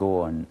and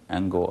go on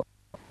and go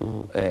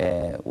on.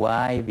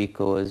 Why?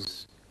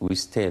 Because we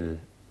still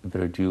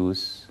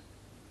produce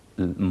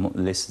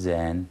less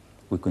than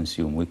we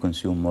consume. We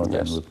consume more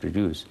than we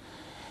produce.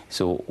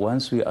 So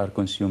once we are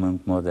consuming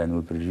more than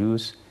we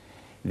produce,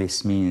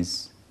 this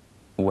means,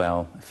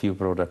 well, few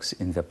products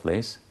in the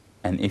place.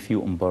 And if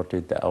you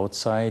imported the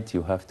outside,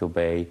 you have to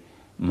pay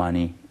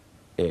money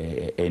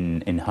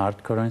in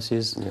hard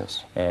currencies,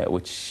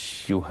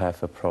 which you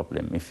have a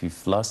problem.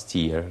 If last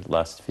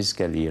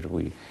fiscal year,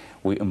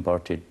 we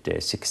imported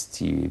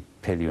 $60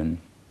 billion,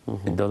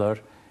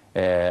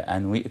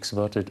 and we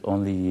exported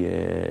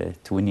only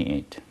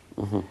 28.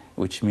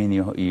 Which means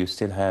you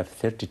still have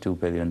 $32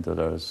 billion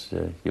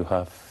you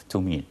have to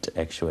meet,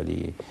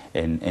 actually,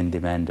 in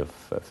demand of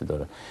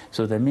dollar.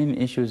 So the main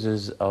issues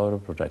is our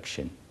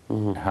production.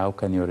 How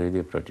can you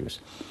really produce?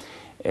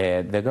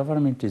 The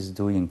government is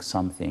doing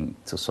something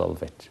to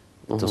solve it,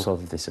 to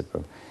solve this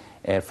problem.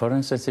 For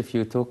instance, if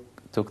you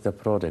took the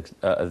project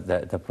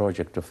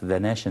of the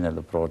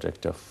national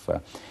project of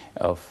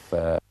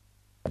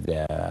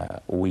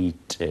the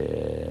wheat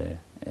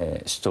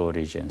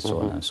storage and so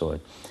on and so on.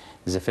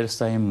 The first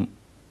time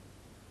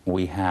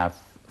we have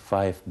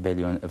 5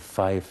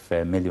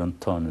 million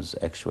tons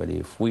actually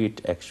of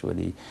wheat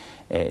actually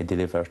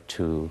delivered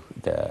to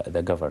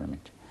the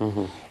government,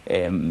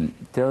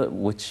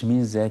 which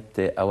means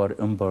that our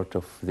import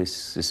of this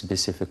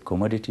specific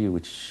commodity,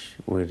 which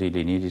we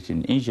really need it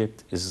in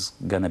Egypt, is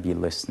gonna be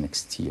less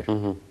next year.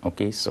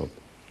 Okay, so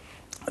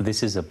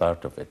this is a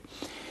part of it.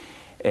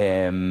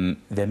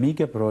 The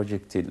mega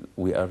project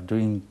we are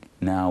doing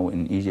now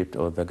in Egypt,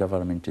 or the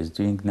government is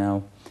doing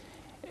now,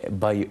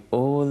 by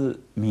all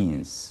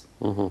means,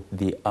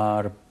 they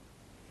are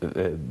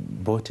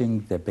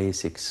putting the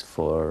basics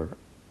for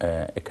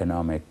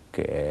economic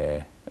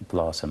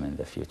blossom in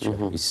the future.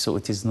 So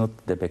it is not,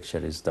 the picture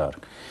is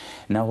dark.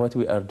 Now what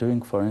we are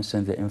doing, for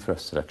instance, the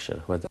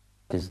infrastructure, what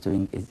is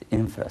doing is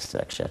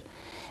infrastructure.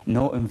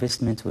 No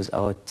investment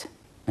without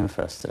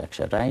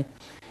infrastructure, right?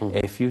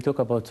 If you talk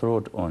about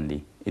road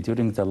only,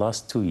 during the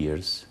last 2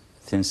 years,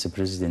 since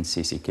President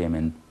Sisi came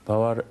in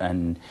power,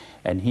 and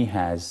he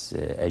has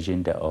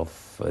agenda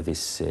of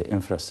this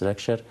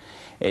infrastructure,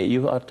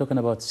 you are talking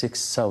about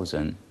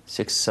 6,000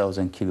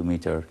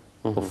 kilometers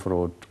of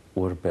road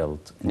were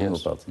built, new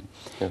building.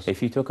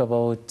 If you talk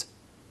about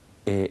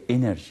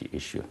energy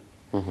issue,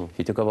 if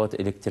you talk about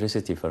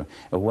electricity, for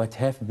what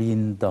have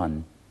been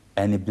done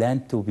and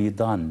planned to be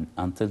done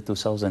until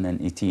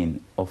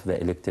 2018 of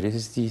the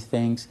electricity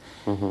things,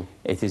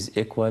 it is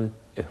equal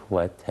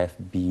what have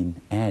been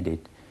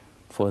added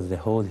for the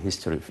whole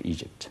history of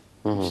Egypt.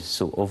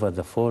 So over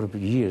the 4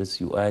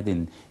 years, you add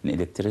in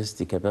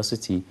electricity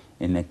capacity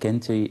in a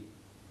country,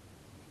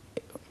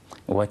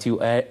 what you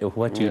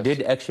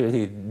did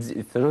actually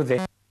through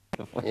the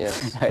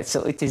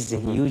so it is a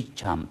huge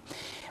jump.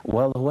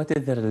 Well, what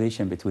is the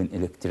relation between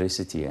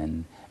electricity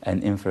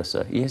and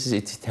infrastructure. Yes,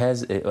 it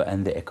has,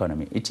 and the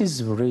economy. It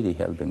is really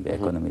helping the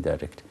economy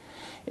direct.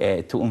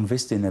 To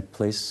invest in a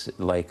place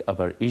like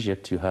Upper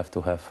Egypt, you have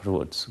to have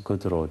roads,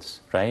 good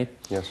roads, right?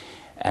 Yes.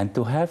 And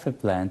to have a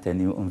plant and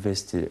you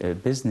invest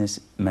business,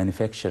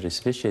 manufacture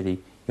especially,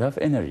 you have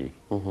energy.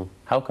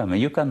 How come?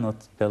 You cannot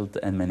build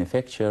and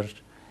manufacture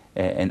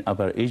in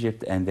Upper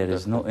Egypt and there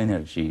is no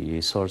energy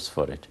source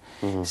for it.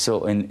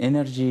 So in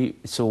energy,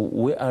 so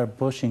we are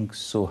pushing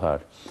so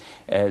hard.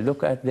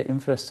 Look at the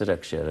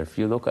infrastructure. If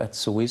you look at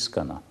Suez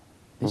Canal,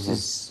 this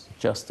is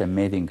just an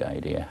amazing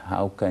idea.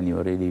 How can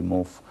you really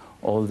move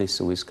all the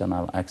Suez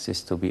Canal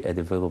access to be a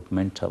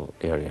developmental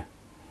area?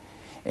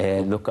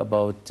 Look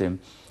about,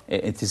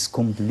 it is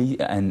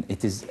complete, and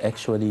it is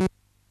actually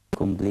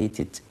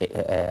completed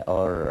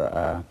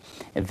or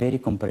a very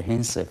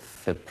comprehensive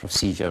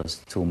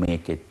procedures to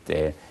make it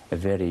a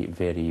very,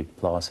 very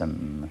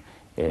blossom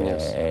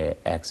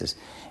access.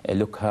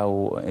 Look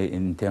how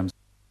in terms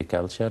of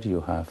agriculture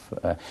you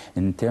have,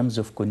 in terms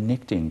of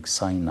connecting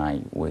Sinai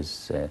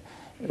with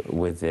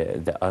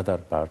the other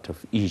part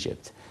of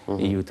Egypt,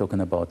 you're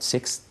talking about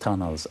 6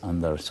 tunnels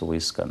under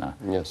Suez Canal.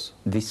 Yes.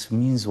 This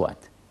means what?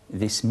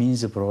 This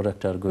means the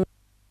product are going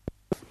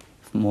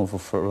to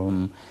move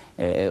from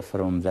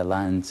the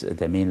land,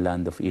 the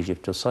mainland of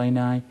Egypt to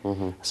Sinai.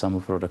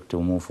 Some product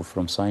to move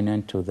from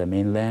Sinai to the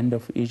mainland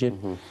of Egypt.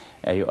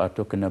 You are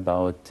talking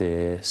about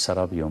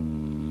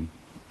Serabium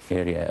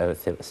area,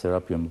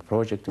 Serabium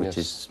project, which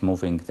is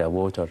moving the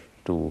water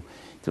to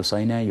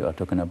Sinai. You are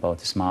talking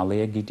about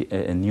Ismailia,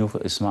 new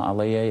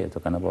Ismailia. You're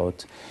talking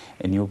about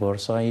a new Port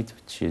site,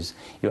 which is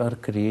you are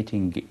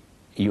creating.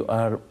 You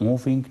are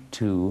moving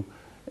to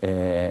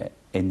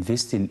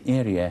invest in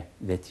area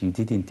that you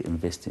didn't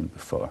invest in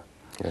before.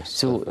 Yes,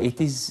 so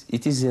definitely.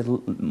 it is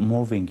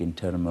moving in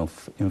terms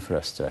of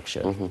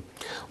infrastructure.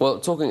 Well,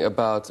 talking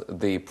about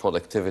the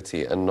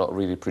productivity and not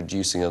really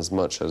producing as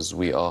much as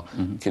we are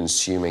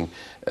consuming,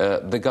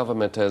 the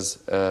government has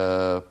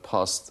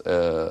passed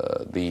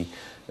the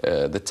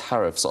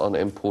tariffs on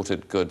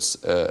imported goods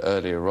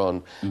earlier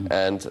on,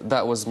 and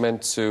that was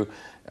meant to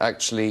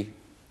actually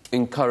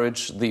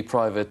encourage the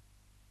private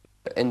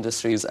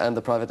industries and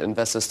the private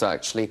investors to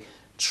actually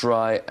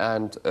try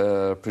and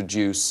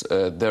produce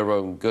their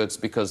own goods,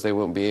 because they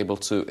won't be able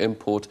to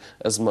import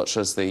as much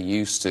as they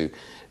used to.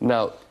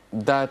 Now,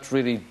 that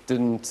really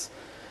didn't,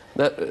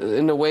 that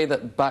in a way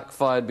that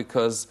backfired,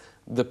 because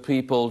the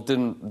people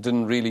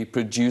didn't really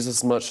produce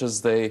as much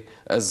as the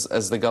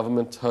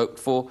government hoped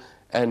for,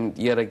 and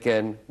yet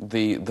again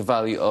the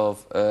value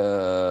of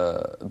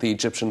the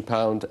Egyptian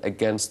pound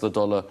against the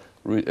dollar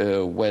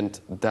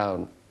went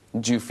down.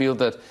 Do you feel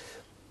that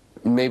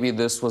maybe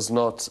this was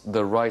not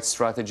the right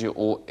strategy,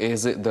 or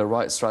is it the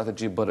right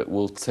strategy but it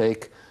will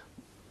take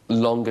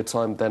longer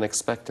time than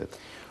expected?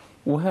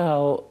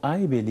 Well,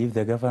 I believe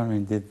the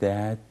government did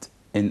that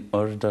in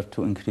order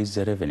to increase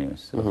the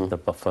revenues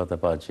for the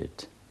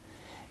budget.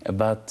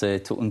 But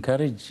to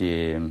encourage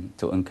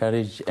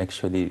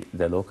actually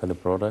the local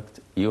product,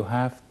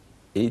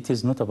 it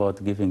is not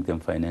about giving them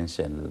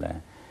financial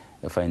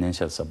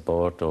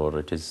support, or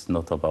it is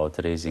not about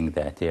raising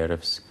the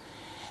tariffs.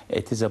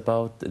 It is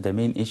about the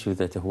main issue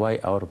that why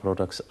our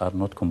products are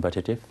not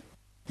competitive,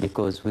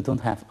 because we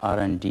don't have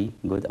R&D,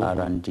 good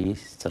R&D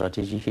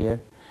strategy here.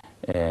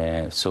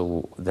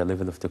 So the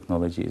level of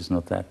technology is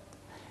not that.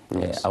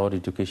 Our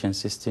education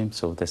system,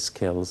 so the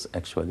skills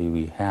actually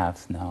we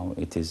have now,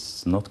 it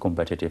is not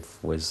competitive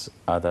with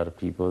other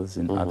peoples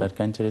in other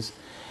countries.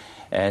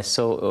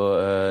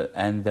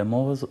 And the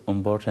most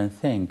important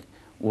thing,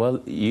 well,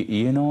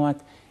 you know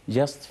what,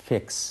 just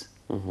fix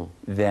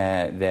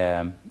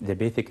the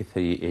basic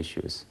 3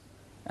 issues,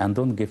 and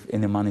don't give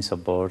any money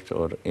support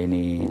or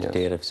any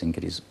tariffs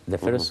increase. The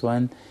first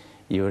one,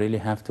 you really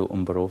have to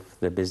improve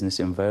the business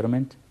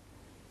environment.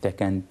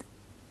 Second,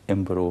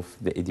 improve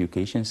the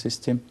education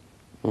system.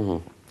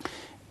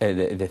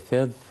 The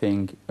third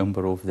thing,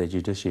 improve the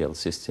judicial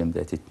system,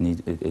 that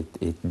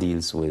it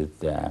deals with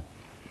the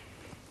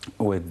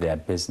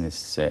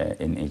business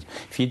in Egypt.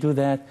 If you do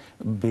that,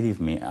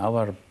 believe me,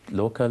 our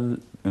local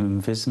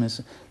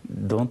investments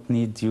don't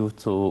need you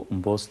to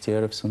impose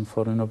tariffs on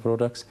foreign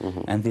products,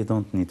 and they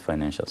don't need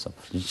financial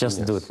support.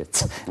 Just do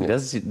it.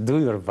 Just do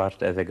your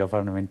part as a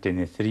government in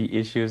the 3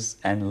 issues,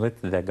 and let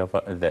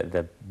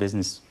the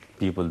business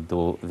people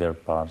do their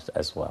part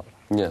as well.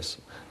 Yes.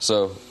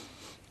 So,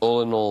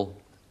 all in all,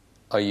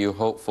 are you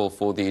hopeful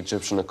for the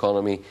Egyptian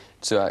economy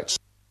to actually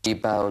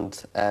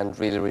rebound and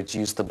really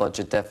reduce the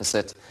budget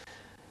deficit,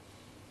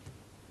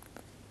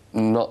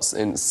 not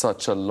in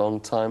such a long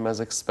time as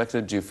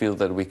expected? Do you feel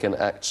that we can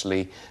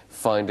actually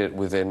find it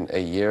within a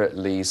year at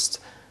least,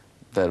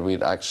 that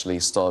we'd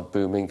actually start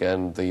booming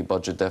and the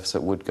budget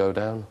deficit would go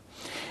down?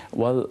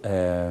 Well,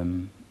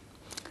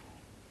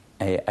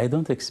 I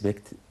don't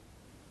expect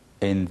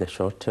in the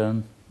short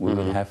term we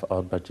will have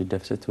our budget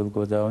deficit will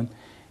go down.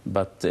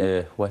 But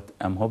what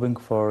I'm hoping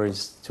for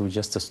is to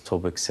just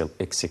stop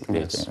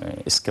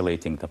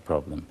escalating the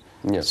problem.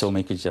 So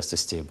make it just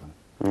stable.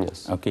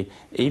 Okay.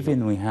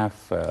 Even we have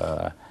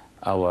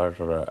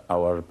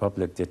our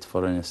public debt,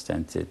 for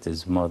instance, it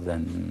is more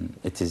than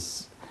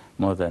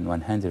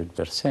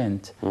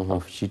 100%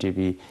 of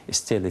GDP.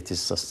 Still, it is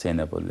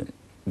sustainable,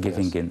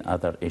 giving in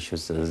other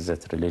issues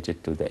that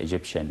related to the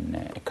Egyptian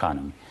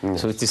economy.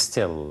 So it is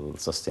still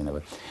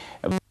sustainable.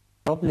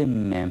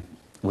 Problem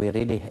we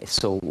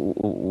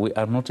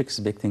are not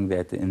expecting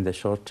that in the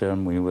short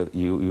term you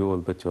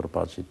will put your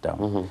budget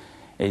down.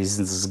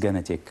 It's going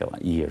to take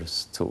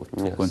years to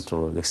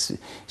control this.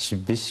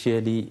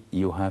 Especially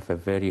you have a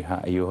very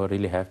high, you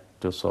really have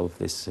to solve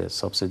this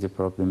subsidy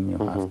problem. You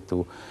have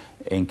to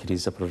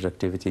increase the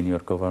productivity in your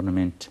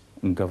government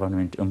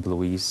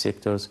employees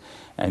sectors,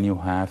 and you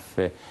have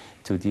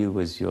to deal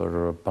with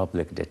your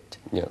public debt.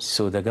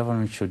 So the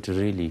government should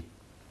really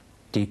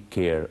take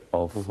care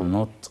of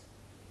not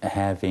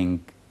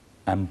having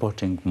and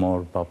putting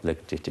more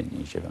public debt in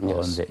Egypt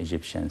on the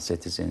Egyptian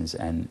citizens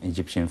and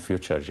Egyptian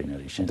future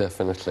generations.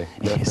 Definitely,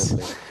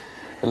 definitely.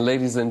 And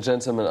ladies and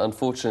gentlemen,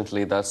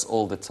 unfortunately, that's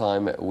all the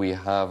time we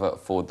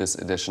have for this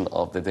edition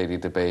of the Daily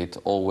Debate.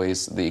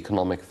 Always the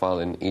economic file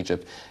in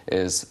Egypt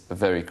is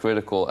very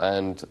critical,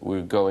 and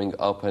we're going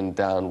up and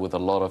down with a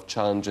lot of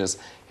challenges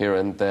here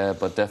and there,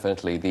 but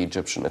definitely the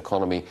Egyptian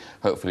economy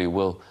hopefully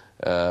will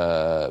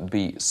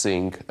be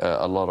seeing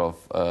a lot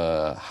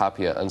of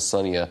happier and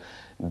sunnier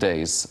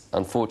days.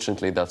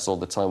 Unfortunately, that's all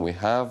the time we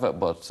have,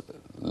 but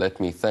let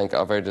me thank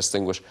our very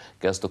distinguished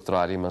guest, Dr.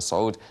 Ali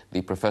Massoud,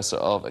 the Professor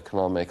of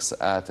Economics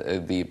at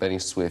the Beni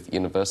Suef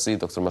University.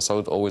 Dr.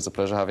 Massoud, always a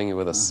pleasure having you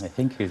with us.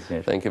 Thank you,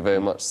 sir. Thank you very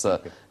much, sir.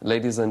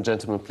 Ladies and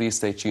gentlemen, please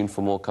stay tuned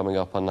for more coming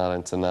up on Nile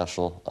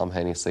International. I'm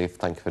Hani Saif.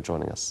 Thank you for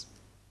joining us.